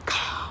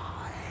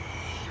 DaTGuY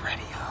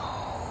Radio.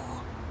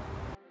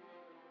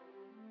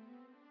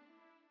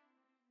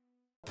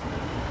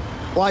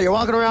 While you're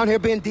walking around here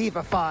being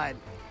diva-fied,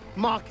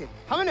 mocking,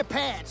 how many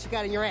pads you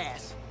got in your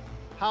ass?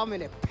 How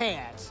many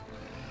pads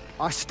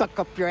are stuck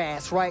up your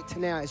ass right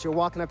now as you're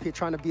walking up here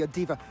trying to be a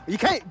diva? You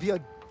can't be a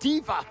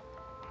diva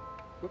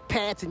with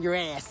pads in your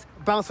ass,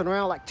 bouncing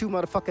around like two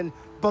motherfucking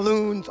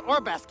balloons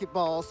or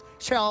basketballs,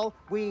 shall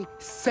we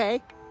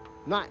say?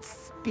 Not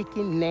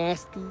speaking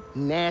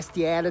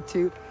nasty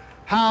attitude.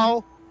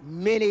 How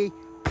many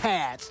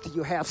pads do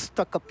you have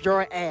stuck up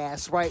your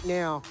ass right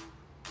now?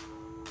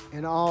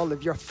 In all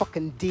of your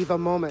fucking diva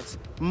moments,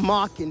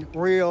 mocking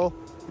real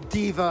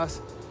divas.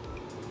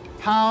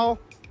 How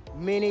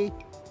many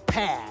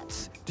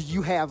pads do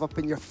you have up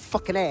in your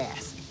fucking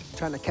ass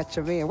trying to catch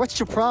a man? What's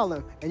your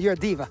problem? And you're a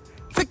diva.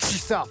 Fix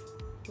yourself.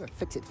 I'm gonna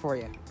fix it for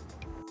you.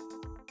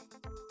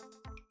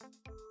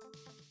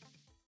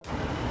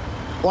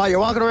 While you're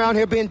walking around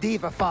here being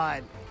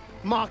diva-fied,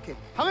 mocking,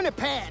 how many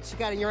pads you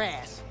got in your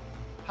ass?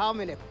 How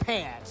many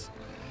pads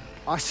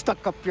are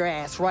stuck up your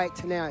ass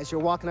right now as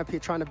you're walking up here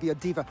trying to be a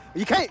diva?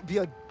 You can't be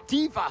a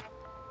diva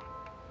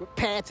with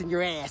pads in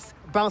your ass,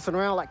 bouncing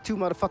around like two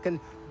motherfucking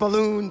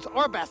balloons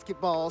or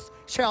basketballs,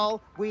 shall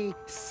we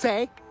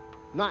say?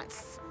 Not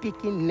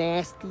speaking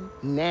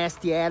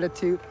nasty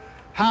attitude.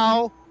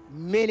 How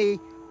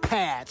many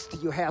pads do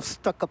you have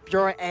stuck up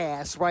your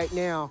ass right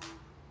now?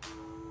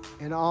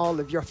 In all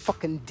of your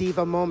fucking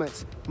diva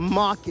moments,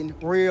 mocking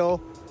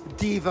real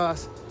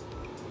divas.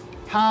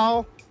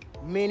 How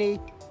many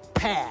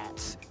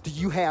pads do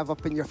you have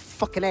up in your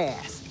fucking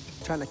ass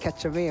trying to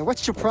catch a man?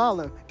 What's your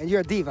problem? And you're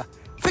a diva.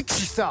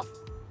 Fix yourself.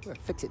 I'm gonna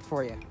fix it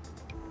for you.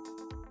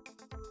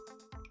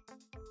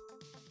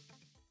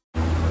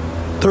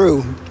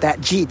 Through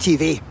DaTGuY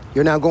TV,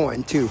 you're now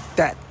going to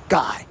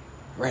DaTGuY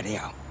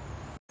Radio.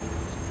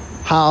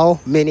 How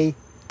many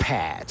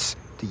pads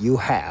do you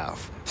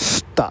have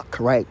stuck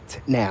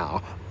right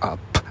now up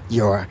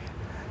your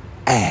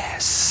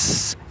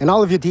ass? In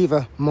all of your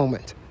diva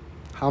moment,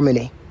 how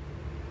many?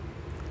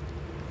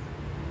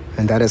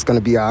 And that is going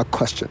to be our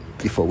question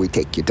before we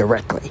take you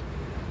directly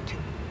to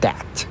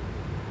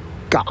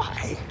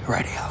DaTGuY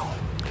Radio,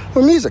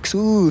 where music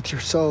soothes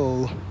your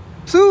soul,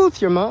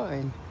 soothes your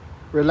mind,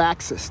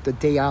 relaxes the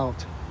day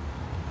out.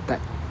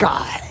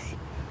 DaTGuY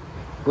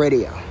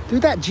Radio through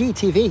DaTGuY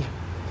TV.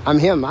 I'm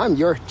him. I'm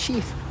your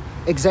chief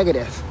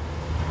executive,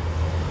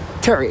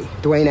 Terry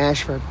Dwayne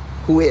Ashford,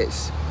 who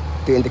is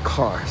in the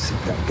car. See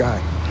that guy.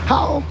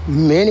 How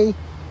many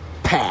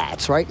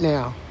pads right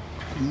now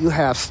do you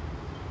have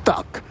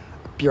stuck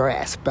up your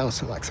ass,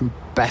 bouncing like some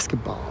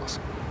basketballs?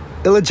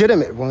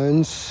 Illegitimate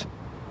ones,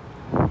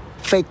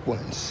 fake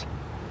ones,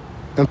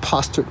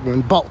 imposter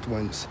ones, bought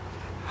ones.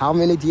 How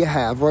many do you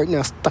have right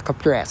now stuck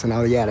up your ass in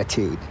all the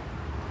attitude?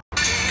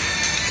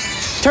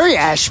 Terry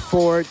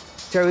Ashford,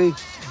 Terry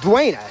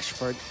Dwayne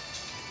Ashford,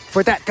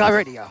 for DaTGuY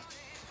Radio.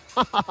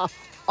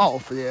 All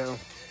for you.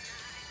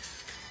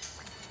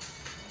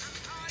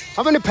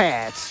 How many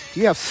pads do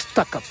you have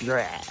stuck up your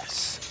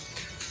ass?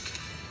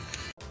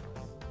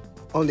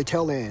 On the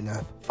tail end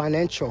of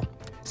financial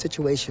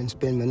situations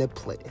being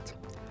manipulated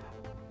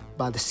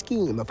by the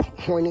scheme of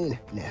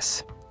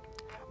horniness,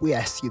 we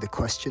asked you the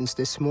questions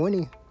this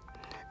morning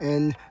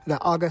in the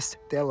August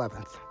the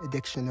 11th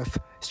edition of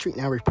Street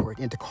Now Report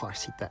in the Car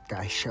Seat That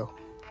Guy show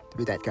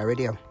through DaTGuY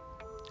Radio.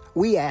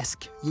 We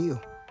ask you,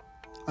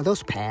 are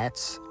those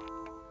pads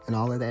and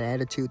all of that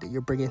attitude that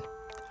you're bringing,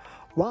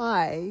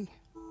 why,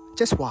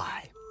 just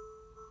why,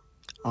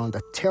 on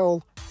the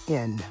tail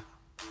end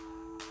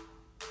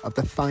of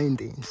the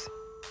findings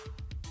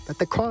that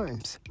the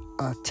crimes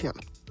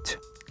attempt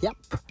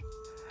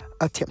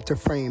to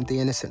frame the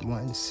innocent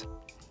ones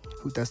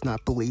who does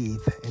not believe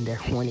in their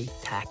horny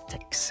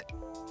tactics,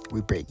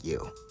 we bring you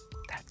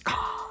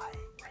DaTGuY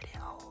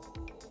Radio.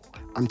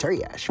 I'm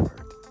Terry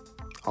Ashford,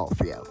 all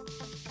for you.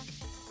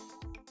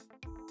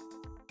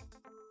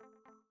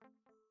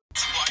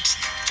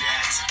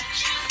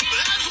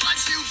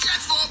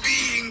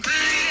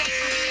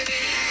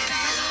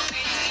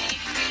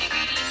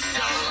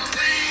 So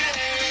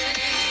greedy.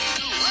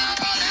 Well,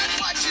 that's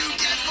what you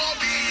get for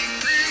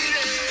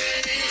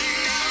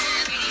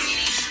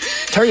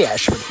Terry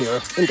Ashford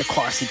here in the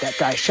car seat, That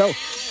Guy show.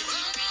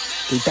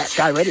 The That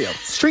Guy Radio.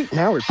 Street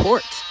Now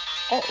reports.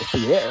 All for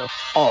you.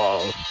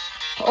 All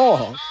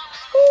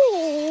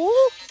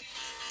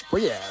for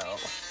you.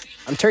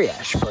 I'm Terry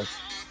Ashford.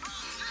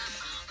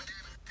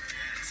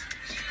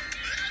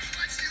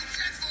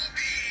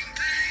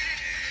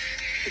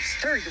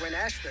 It's Terry Dwayne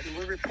Ashford, and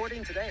we're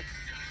reporting today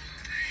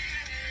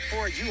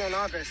for you on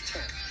August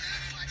 10th.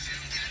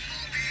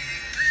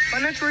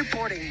 Financial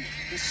reporting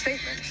and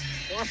statements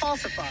were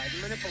falsified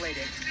and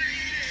manipulated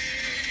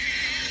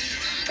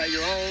by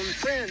your own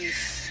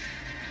friends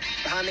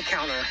behind the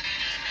counter.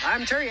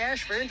 I'm Terry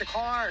Ashford in the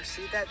car.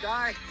 See that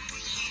guy?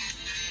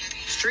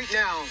 Street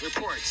Now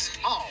reports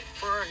all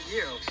for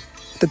you.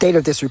 The date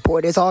of this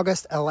report is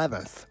August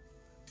 11th.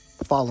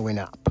 Following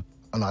up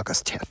on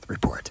August 10th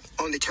report.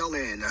 On the tail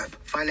end of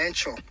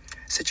financial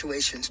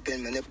situations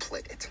been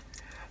manipulated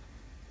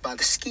by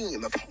the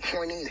scheme of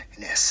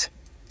horniness.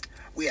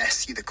 We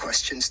asked you the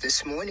questions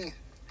this morning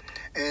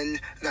in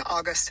the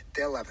August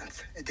the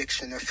 11th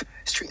edition of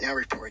Street Now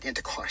Report in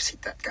the car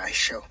seat, That Guy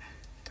show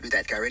through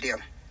That Guy Radio.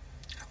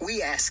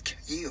 We ask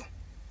you,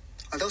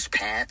 are those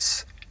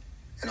pads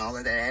and all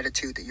of that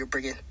attitude that you're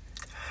bringing,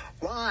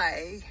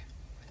 why,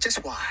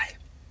 just why,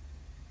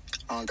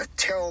 on the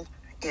tail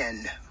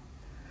end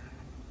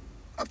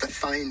of the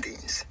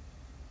findings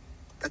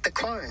that the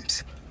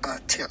crimes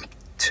attempt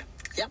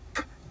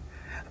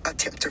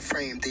to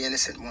frame the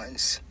innocent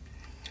ones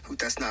who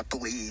does not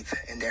believe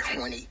in their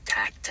horny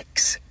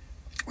tactics.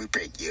 We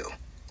bring you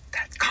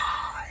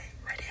DaTGuY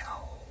Radio.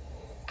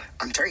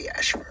 I'm Terry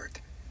Ashford.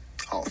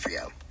 All for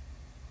you.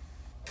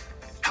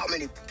 How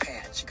many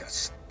pads you got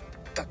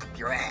stuck up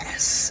your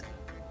ass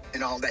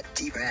and all that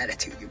deep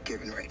attitude you're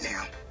giving right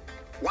now?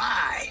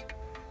 Why?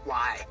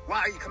 Why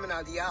are you coming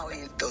out of the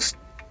alley and those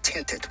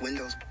tinted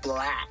windows,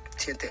 black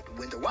tinted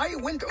window? Why are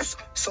your windows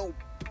so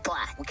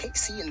black? We can't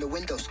see in the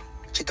windows.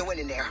 What you doing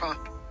in there, huh?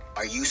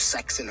 Are you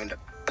sexing on the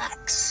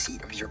back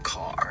seat of your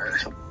car?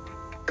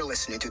 You're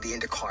listening to the In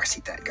the Car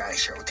Seat, That Guy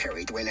show.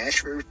 Terry Dwayne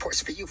Ashford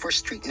reports for you for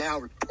Street Now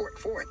Report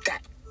for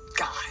That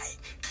Guy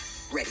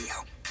Radio.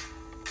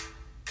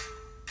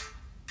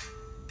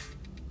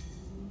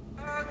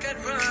 I could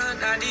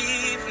run, I'd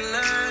even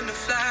learn to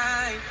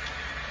fly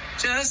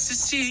just to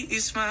see you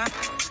smile.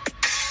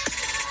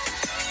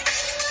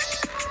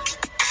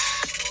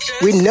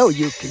 We know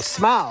you can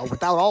smile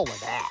without all of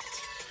that.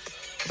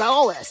 Without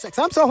all that sex.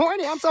 I'm so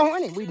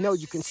horny. We know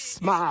you can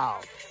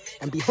smile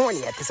and be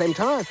horny at the same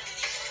time.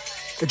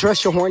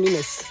 Address your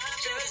horniness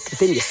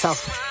within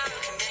yourself.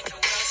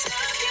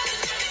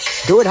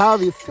 Do it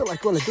however you feel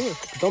like you want to do it.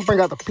 But don't bring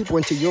other people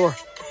into your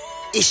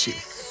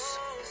issues,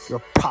 your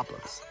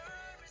problems.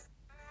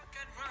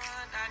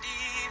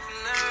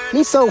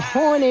 Me so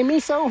horny.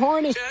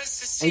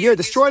 And you're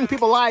destroying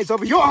people's lives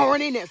over your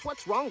horniness.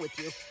 What's wrong with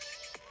you?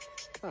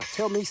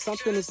 Tell me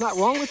something is not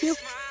wrong with you?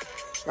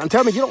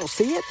 Tell me you don't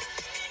see it?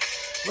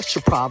 What's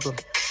your problem?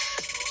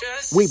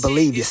 We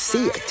believe you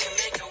see it.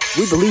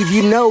 We believe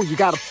you know you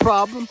got a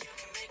problem.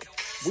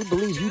 We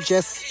believe you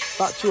just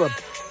thought you were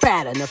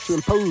bad enough to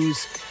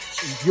impose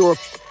your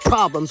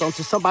problems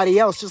onto somebody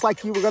else, just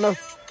like you were going to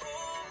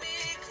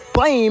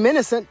blame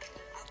innocent,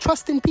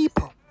 trusting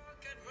people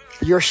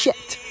for your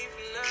shit.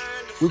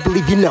 We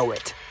believe you know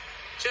it.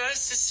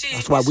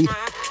 That's why we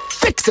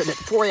fixing it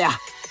for you.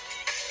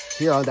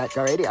 Here on That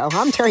Guy Radio.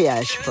 I'm Terry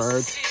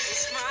Ashford.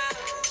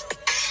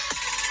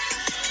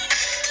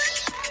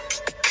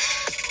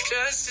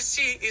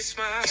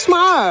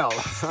 Smile.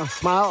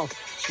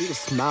 You can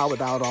smile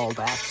without all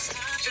that.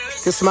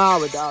 You can smile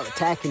without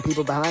attacking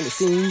people behind the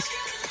scenes.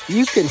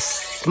 You can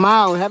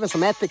smile and having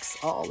some ethics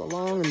all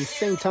along at the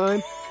same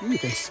time. You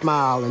can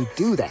smile and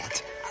do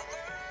that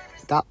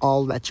without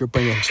all that you're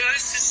bringing.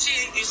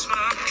 It's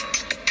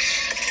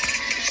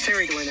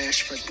Terry Dwayne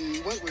Ashford.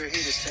 And what we're here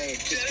to say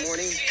this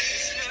morning,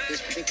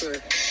 this particular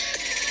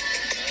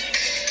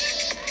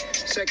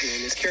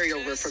segment is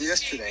carryover from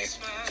yesterday.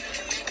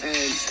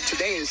 And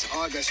today is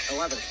August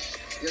 11th.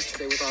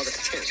 Yesterday was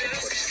August 10th, of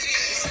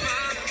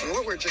course. And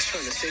what we're just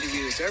trying to say to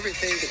you is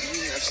everything that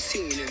you have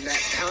seen in that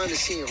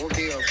behind-the-scene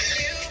ordeal,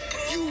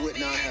 you would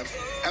not have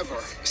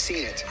ever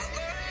seen it.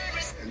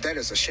 And that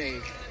is a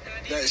shame.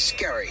 That is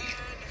scary.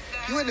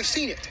 You wouldn't have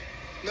seen it.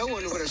 No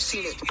one would have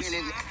seen it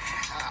being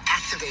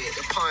activated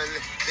upon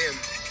them.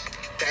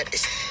 That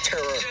is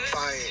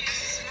terrifying.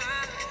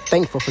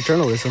 Thankful for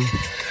journalism.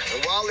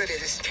 And while it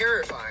is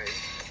terrifying,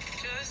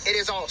 it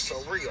is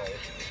also real.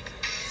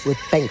 We're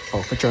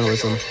thankful for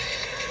journalism.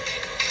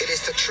 It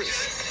is the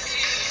truth.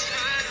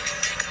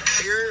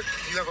 Here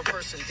you have a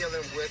person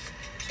dealing with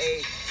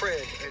a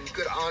friend in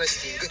good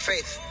honesty, good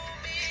faith.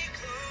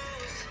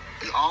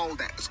 And all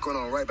that is going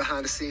on right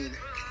behind the scene.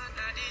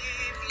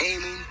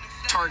 Aiming,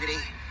 targeting,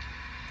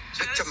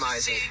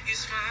 victimizing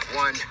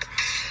one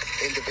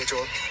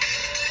individual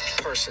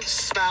person.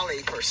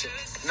 Smiley person,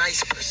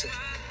 nice person,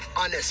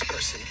 honest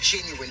person,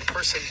 genuine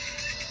person.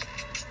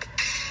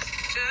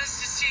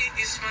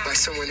 By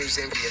someone who's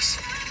envious.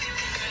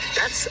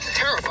 That's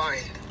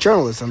terrifying.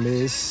 Journalism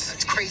is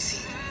That's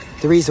crazy.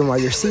 the reason why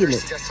you're seeing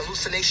it. That's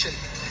hallucination.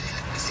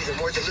 even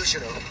more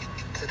delusional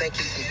to think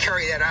you can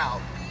carry that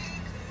out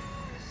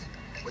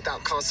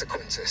without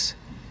consequences.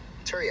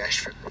 Terry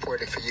Ashford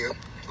reporting for you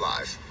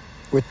live.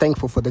 We're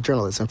thankful for the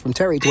journalism from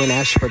Terry Dwayne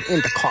Ashford in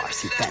the car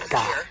seat, that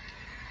guy.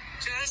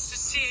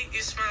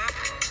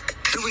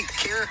 Do we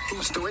care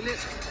who's doing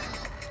it?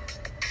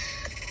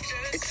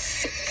 It's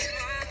sick.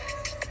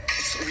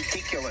 It's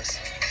ridiculous.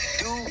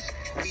 Do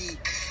we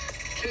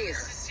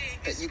care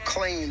that you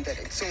claim that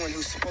it's someone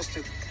who's supposed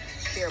to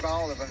care about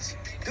all of us?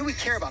 Do we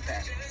care about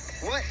that?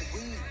 What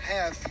we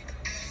have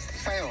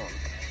found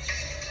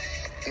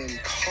in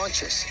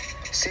conscious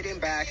sitting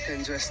back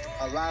and just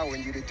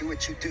allowing you to do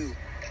what you do,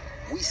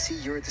 we see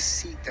your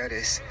deceit that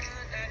is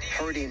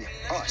hurting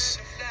us.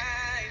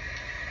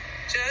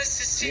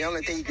 The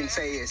only thing you can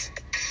say is,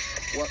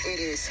 well, it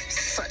is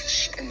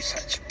such and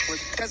such. Well,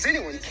 does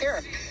anyone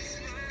care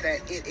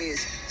that it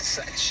is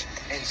such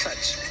and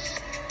such?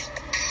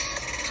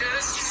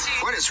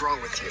 What is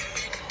wrong with you?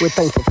 We're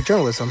thankful for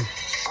journalism.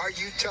 Are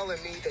you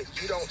telling me that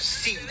you don't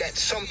see that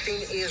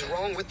something is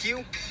wrong with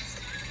you?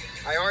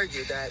 I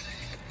argue that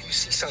you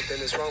see something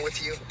is wrong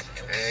with you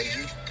and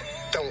you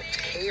don't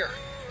care.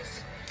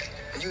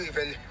 You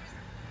even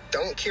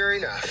don't care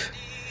enough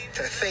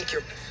to think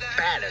you're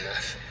bad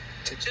enough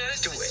to do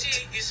it.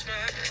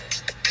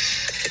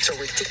 It's a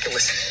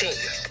ridiculous thing.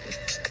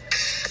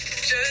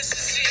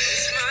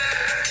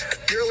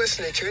 You're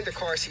listening to In the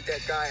Car Seat,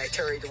 That Guy,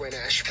 Terry Dwayne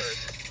Ashford,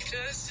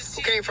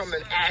 who came from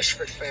an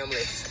Ashford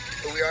family,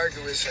 who we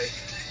argue is a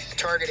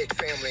targeted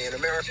family in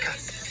America.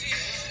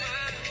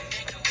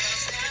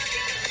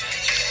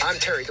 I'm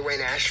Terry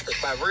Dwayne Ashford,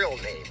 my real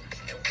name.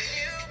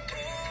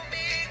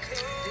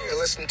 You're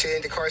listening to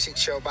In the Car Seat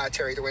Show by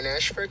Terry Dwayne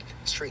Ashford.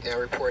 Street Now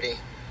reporting.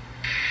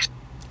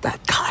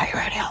 That guy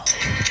right now.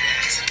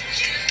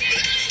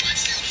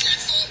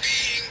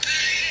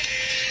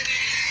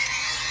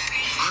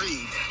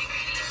 Greed,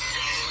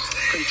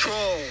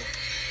 control,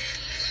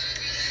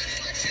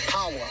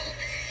 power.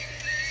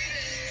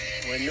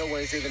 When no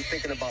one's even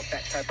thinking about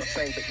that type of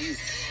thing but you.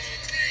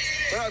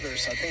 But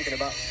others are thinking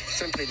about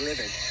simply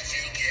living,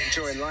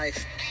 enjoying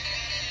life,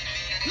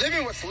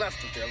 living what's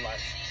left of their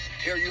life.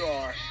 Here you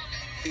are,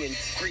 being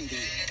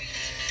greedy.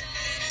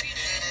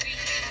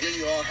 Here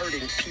you are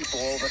hurting people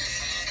over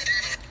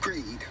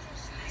greed.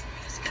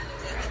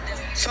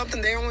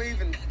 Something they don't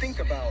even think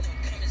about.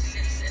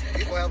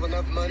 People have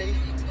enough money,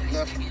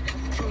 enough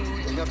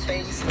food, enough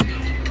things to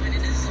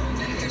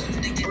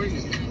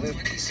breathe, live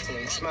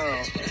peacefully, and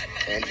smile.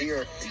 And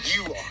here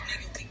you are.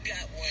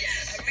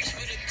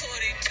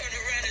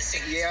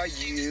 Yeah,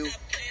 you.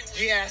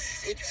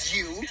 Yes, it's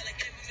you.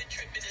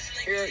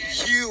 Here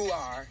you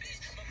are,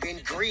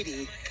 being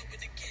greedy.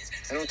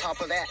 And on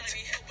top of that,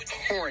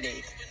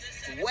 horny.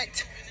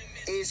 What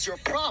is your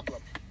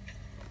problem?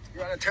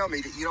 You're gonna tell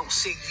me that you don't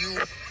see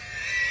you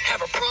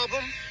have a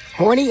problem?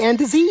 Horny and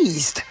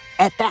diseased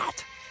at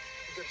that.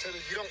 You're gonna tell me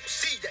you don't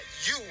see that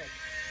you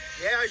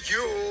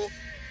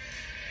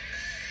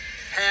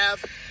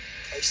have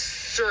a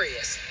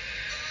serious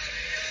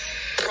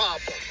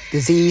problem.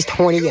 Diseased,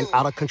 horny, and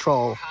out of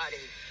control. Hiding.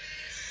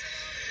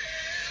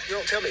 You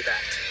don't tell me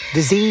that.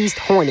 Diseased,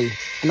 horny,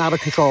 and out of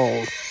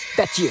control.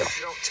 That's you.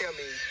 You don't tell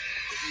me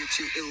that you're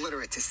too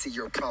illiterate to see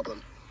your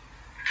problem.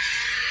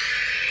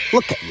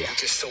 Look at you. You're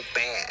just so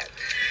bad.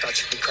 Thought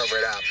you could cover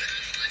it up.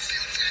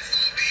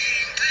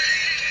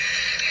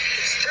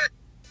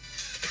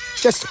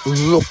 Just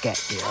look at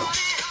you.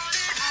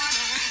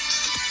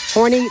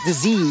 Horny,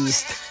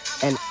 diseased,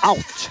 and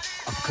out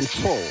of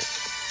control.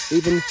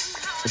 Even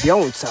of your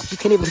own self. You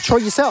can't even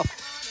control yourself.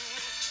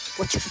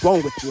 What's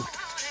wrong with you?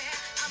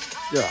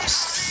 You're a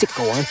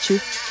sicko, aren't you?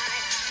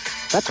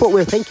 That's what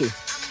we're thinking.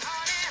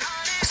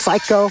 A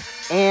psycho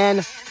and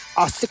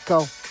a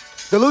sicko.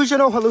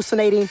 Delusional,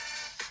 hallucinating,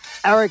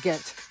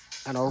 arrogant,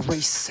 and a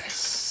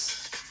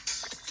racist.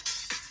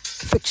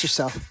 Fix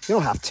yourself. You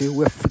don't have to.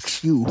 We'll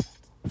fix you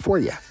for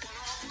you.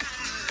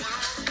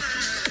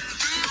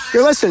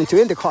 You're listening to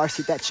In the Car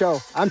Seat, That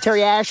Show. I'm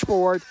Terry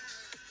Ashford.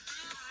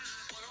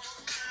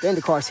 In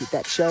the Car Seat,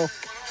 That Show.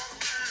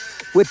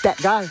 With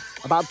that guy,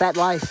 about that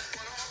life.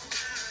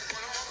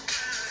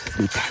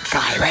 Through that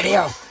guy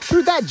radio.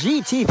 Through that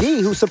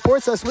GTV who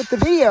supports us with the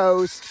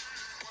videos.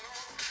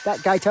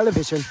 That guy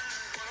television.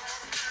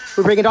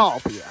 We bring it all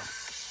for you.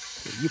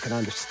 So you can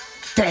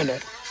understand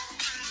it.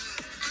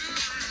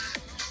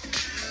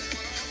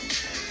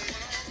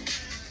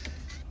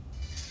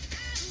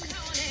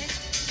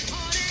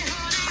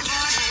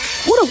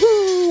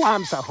 Woo-hoo,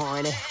 I'm so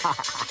horny.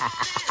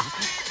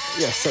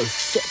 You're so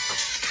sick.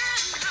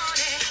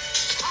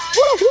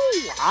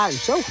 Woo-hoo, I'm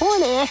so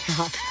horny.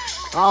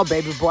 Oh,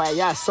 baby boy,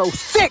 you're so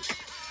sick.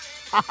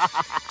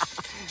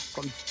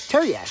 From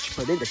Terry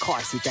Ashford in the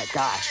Car Seat, That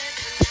Guy.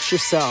 Fix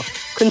yourself.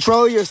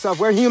 Control yourself.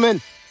 We're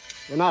human.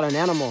 You're not an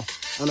animal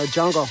in a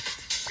jungle.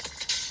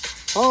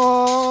 Oh,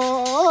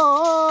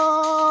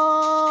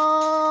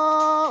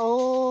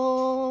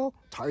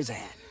 Tarzan.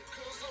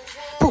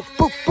 Boop,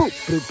 boop, boop,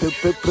 boop, boop,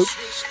 boop, boop.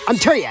 I'm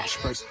Terry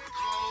Ashford.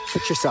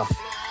 Fix yourself.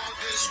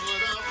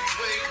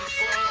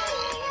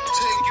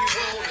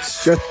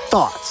 Your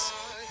thoughts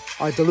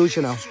are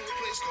delusional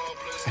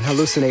and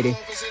hallucinating.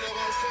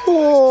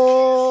 Oh,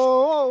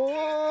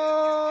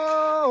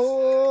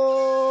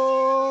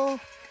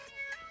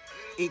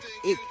 ick,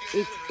 ick,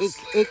 ick, ick,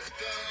 ick.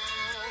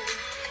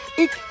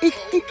 Ick, ick,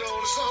 ick.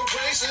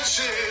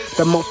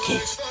 The monkey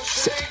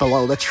sits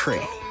below the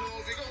tree.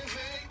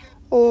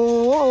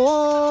 Oh,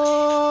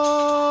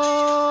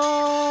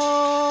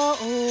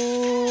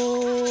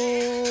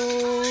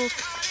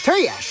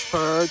 Terry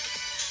Ashford.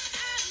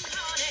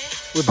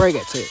 We bring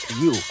it so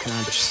you can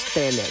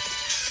understand it.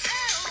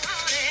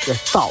 Your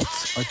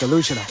thoughts are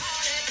delusional,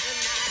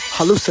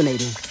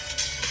 hallucinating,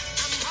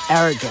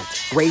 arrogant,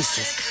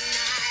 racist,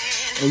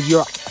 and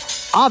you're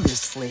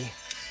obviously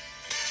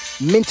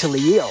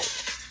mentally ill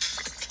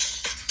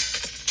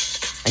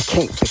and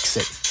can't fix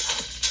it.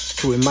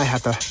 So we might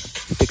have to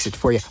fix it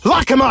for you.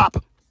 Lock him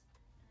up!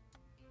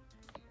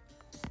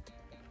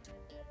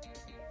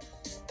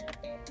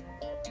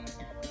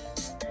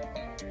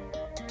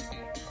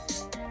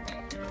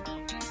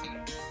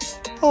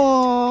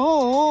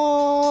 Oh,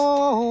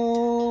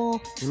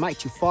 you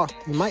might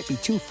be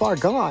too far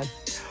gone.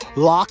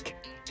 Lock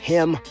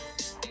him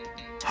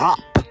up.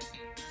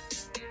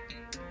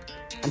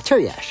 I'm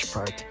Terry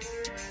Ashford,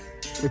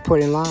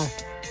 reporting live.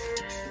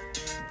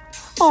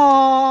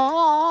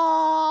 Oh,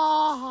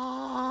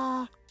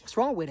 what's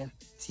wrong with him?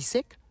 Is he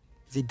sick?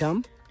 Is he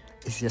dumb?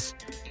 Is he just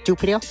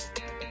stupid?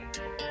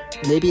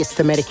 Maybe it's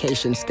the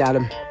medication's got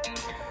him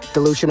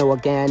delusional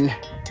again.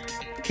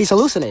 He's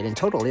hallucinating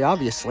totally,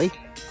 obviously.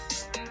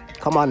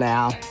 Come on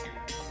now.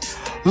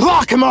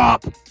 Lock him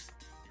up!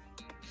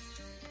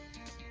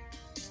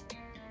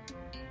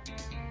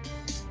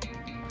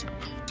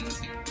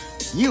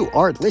 You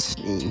are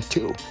listening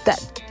to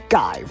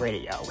DaTGuY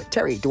Radio with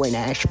Terry Dwayne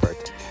Ashford,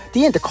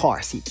 the in the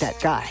car seat, that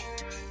guy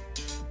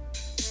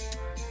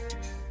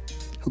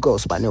who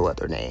goes by no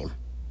other name.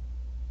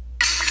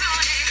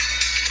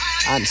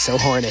 I'm so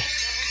horny.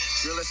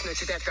 You're listening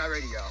to DaTGuY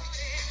Radio.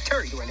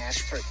 Terry Dwayne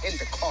Ashford in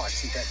the car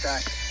seat, that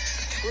guy.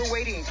 We're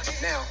waiting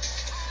now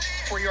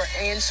for your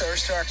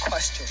answers to our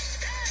questions.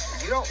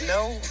 You don't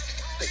know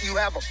that you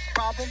have a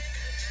problem?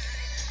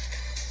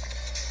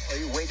 Or are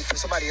you waiting for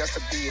somebody else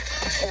to be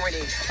horny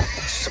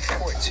to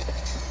support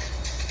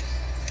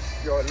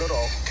your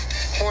little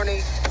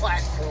horny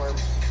platform?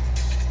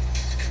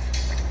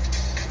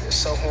 You're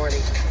so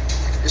horny.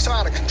 You're so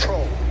out of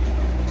control.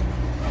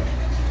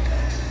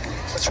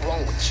 What's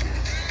wrong with you?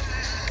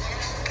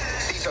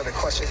 These are the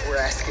questions we're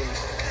asking.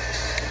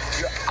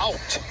 You're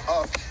out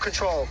of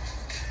control.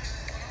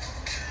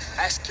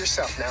 Ask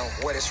yourself now,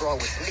 what is wrong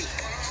with me?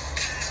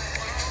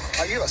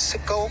 Are you a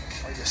sicko?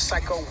 Are you a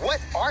psycho?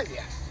 What are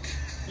you?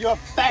 You're a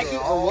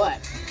faggot or what?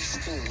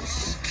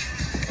 Things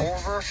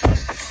over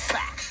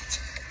fact.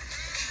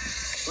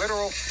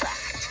 Literal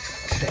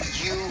fact that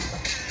you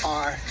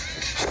are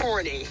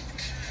horny.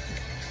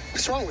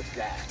 What's wrong with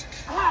that?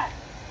 Hi.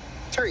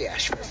 Terry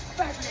Ashford.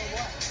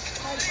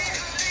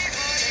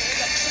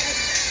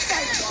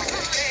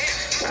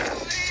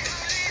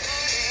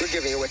 We're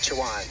giving you what you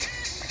want.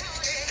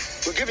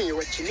 We're giving you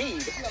what you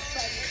need.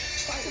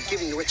 We're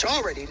giving you what you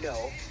already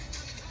know.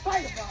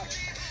 Fight about it.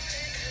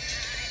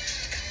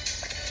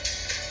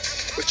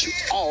 What you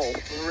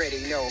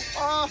already know.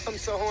 Oh, I'm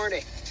so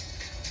horny.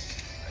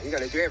 You're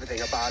gonna do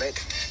everything about it.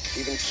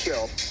 Even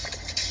kill.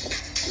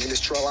 Even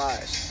destroy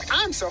lives.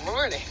 I'm so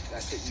horny.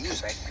 That's what you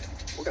say.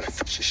 We're gonna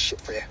fix your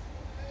shit for you.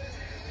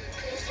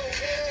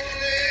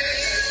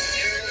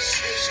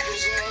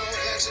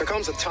 There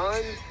comes a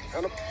time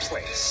and a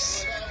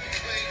place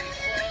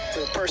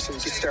where a person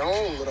gets their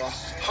own little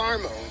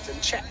hormones in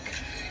check.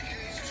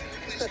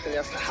 There's nothing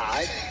else to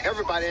hide.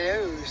 Everybody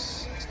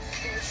knows.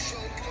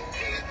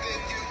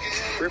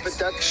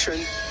 Reproduction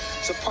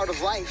is a part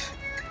of life.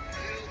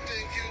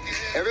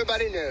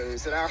 Everybody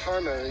knows that our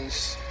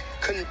hormones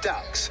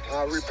conducts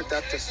our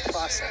reproductive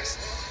process.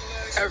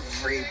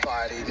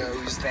 Everybody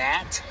knows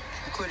that,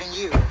 including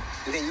you.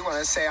 And then you want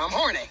to say, I'm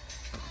horny.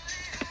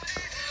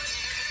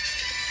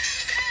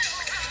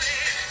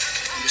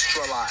 You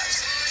destroy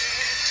lives.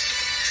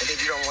 And then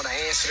you don't want to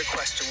answer the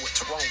question,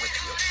 what's wrong with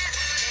you?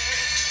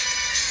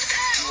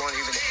 You won't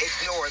even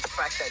ignore the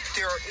fact that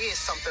there is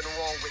something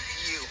wrong with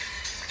you.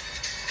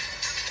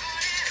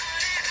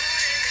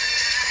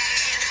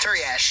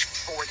 Terry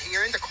Ashford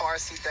here in the car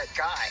seat, that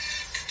guy.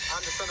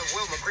 I'm the son of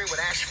Wilma Greenwood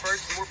Ashford,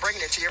 and we're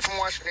bringing it to you from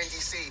Washington,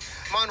 D.C.,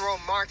 Monroe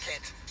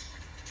Market.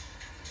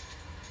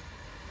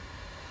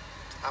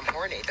 I'm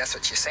horny, that's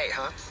what you say,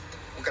 huh?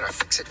 We're gonna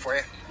fix it for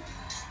you.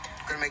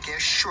 We're gonna make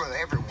sure that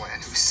everyone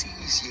who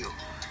sees you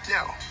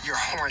know you're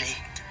horny.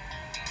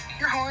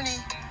 You're horny.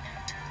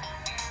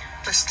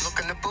 Let's look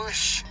in the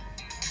bush.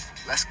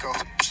 Let's go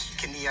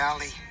peek in the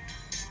alley.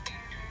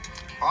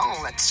 Oh,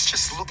 let's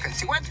just look and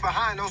see what's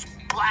behind those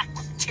black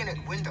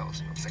tinted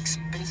windows. Those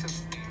expensive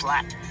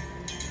black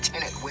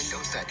tinted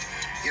windows that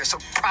you're so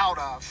proud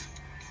of.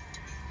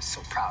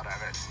 So proud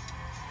of it.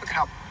 Look at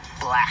how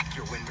black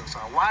your windows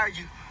are. Why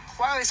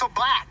are they so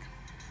black?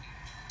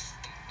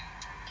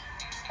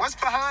 What's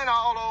behind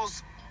all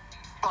those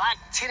black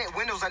tinted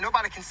windows that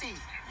nobody can see?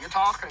 You're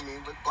talking to me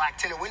with black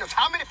tinted windows.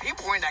 How many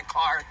people were in that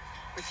car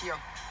with you?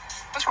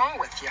 What's wrong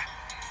with you?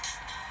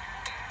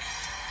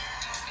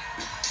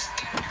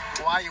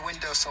 Why are your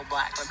windows so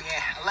black?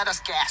 Let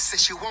us guess.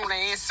 Since you won't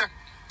answer,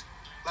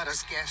 let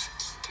us guess.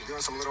 You're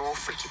doing some little old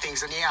freaky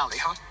things in the alley,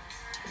 huh?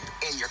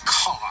 In your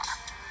car.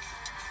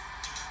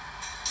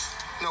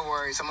 No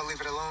worries, I'm gonna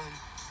leave it alone.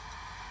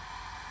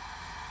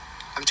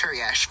 I'm Terry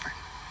Ashford.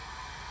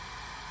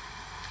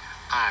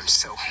 I'm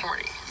so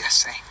horny, you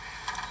say.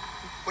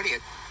 What are you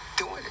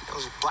doing in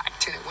those black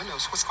tinted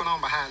windows? What's going on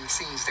behind the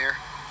scenes there?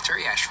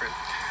 Terry Ashford.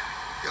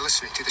 You're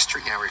listening to the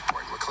Street Now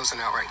Report, and we're closing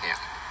out right now.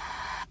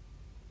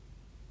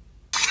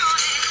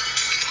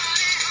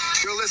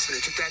 You're listening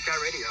to DaTGuY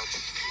Radio.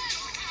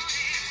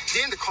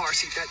 In the car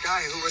seat, that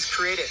guy who was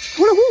created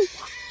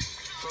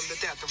from the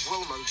death of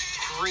Wilma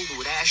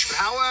Greenwood Ashford.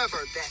 However,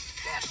 that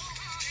death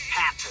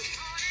happened.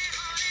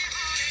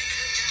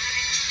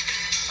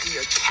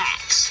 The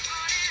attacks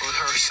on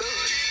her son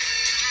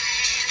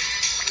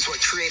is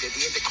what created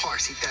the in the car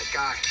seat, that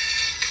guy.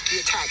 The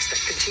attacks that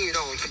continued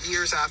on for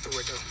years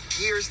afterward, though.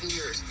 Years and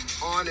years,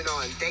 on and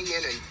on, day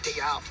in and day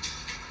out.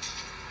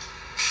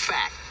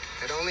 Fact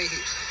that only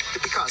he,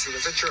 because he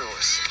was a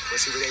journalist,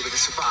 was he able to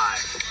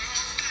survive.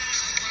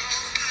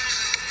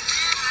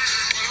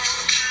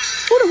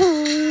 He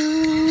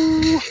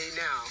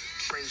now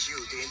brings you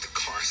the In the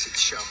Car Seat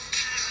show.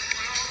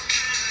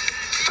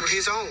 Through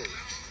his own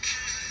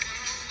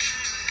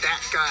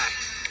DaTGuY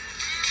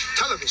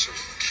television,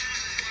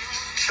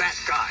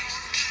 DaTGuY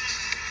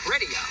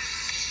radio,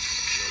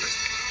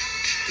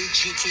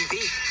 DGTV,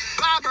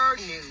 Blabber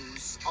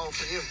News, all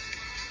for you.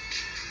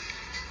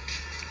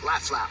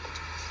 Laugh loud.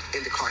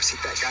 In the Car Seat,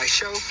 DaTGuY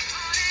show.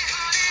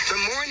 The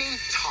Morning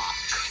Talk.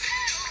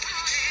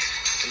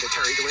 And the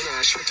Terry Dwayne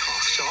Ashford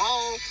Talk show.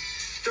 All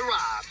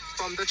derived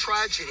from the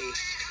tragedy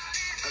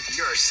of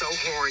you're so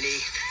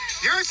horny.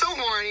 You're so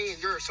horny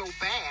and you're so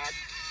bad.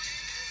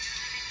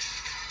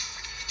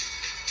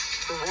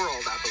 The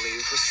world, I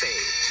believe, was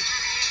saved.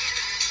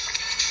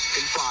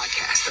 In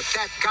broadcast of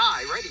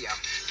DaTGuY radio.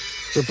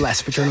 We're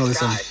blessed for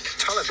journalism.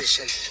 DaTGuY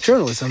television.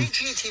 Journalism.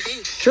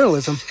 DGTV.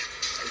 Journalism.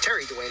 And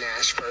Terry Dwayne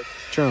Ashford.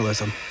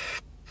 Journalism.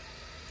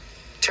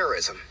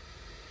 Terrorism.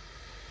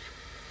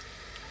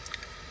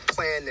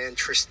 Planned and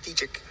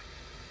strategic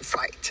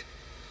fight,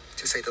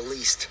 to say the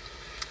least,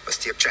 was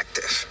the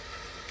objective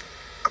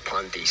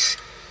upon these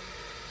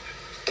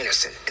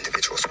innocent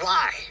individuals.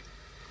 Why?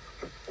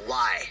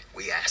 Why,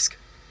 we ask?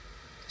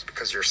 It's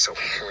because you're so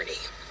horny.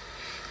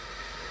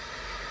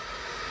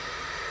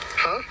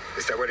 Huh?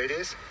 Is that what it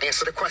is?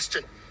 Answer the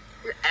question.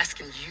 We're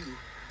asking you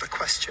the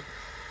question.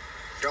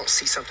 You don't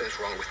see something that's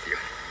wrong with you.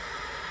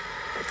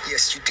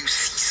 Yes, you do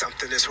see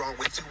something that's wrong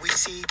with you. We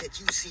see that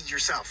you see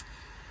yourself.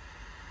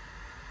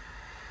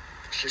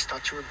 You just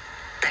thought you were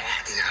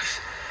bad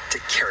enough to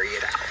carry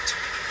it out.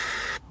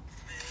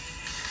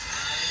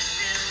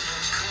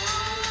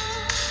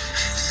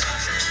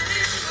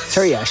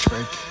 Terry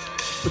Ashford.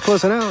 We're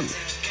closing out,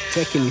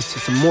 taking you to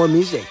some more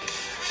music.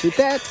 To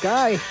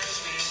DaTGuY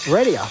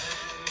Radio.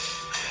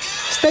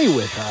 Stay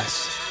with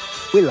us.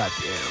 We love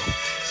you.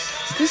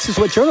 This is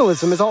what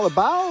journalism is all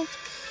about.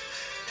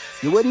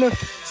 You wouldn't have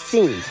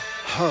seen,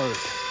 heard,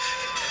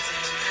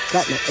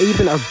 gotten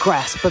even a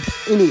grasp of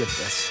any of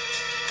this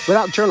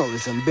without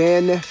journalism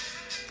being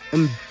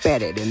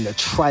embedded in the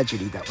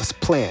tragedy that was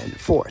planned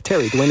for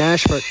Terry Dwayne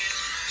Ashford.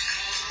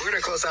 We're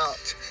going to close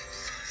out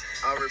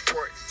our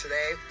report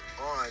today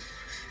on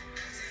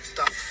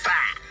the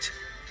fact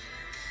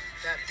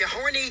that the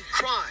horny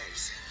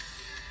crimes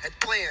had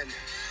planned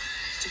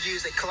to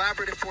use a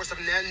collaborative force of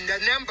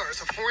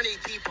numbers of horny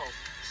people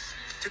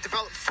to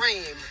develop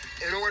frame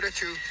in order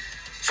to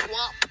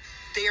swap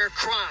their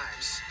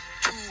crimes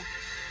to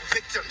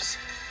victims.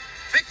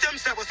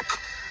 Victims that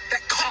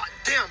caught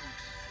them.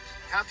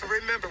 You have to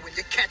remember when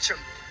you catch them,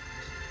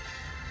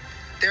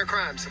 their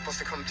crimes supposed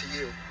to come to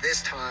you.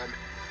 This time,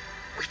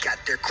 we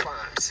got their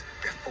crimes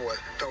before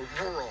the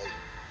world.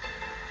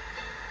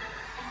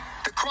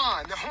 The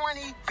crime, the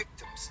horny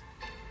victims,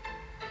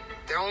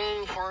 their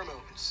own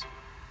hormones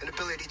and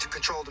ability to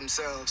control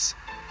themselves,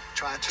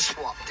 try to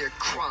swap their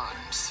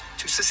crimes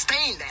to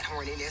sustain that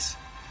horniness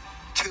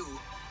to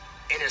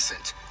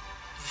innocent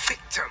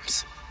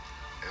victims.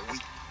 And we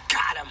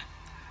got them.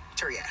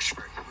 Terry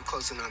Ashford, we're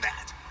closing on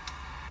that.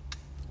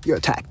 You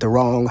attacked the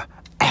wrong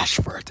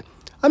Ashford.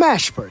 I'm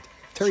Ashford.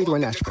 Terry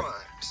Dwayne Ashford.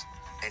 Crimes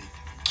and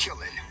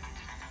killing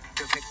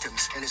the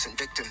victims, innocent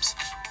victims,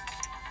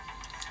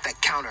 that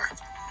counter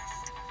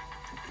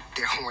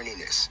their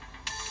horniness.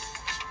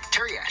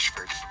 Terry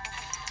Ashford,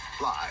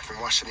 live from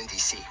Washington,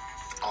 D.C.,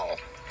 all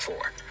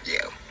for you.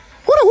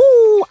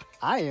 Woo-hoo!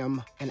 I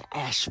am an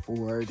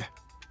Ashford.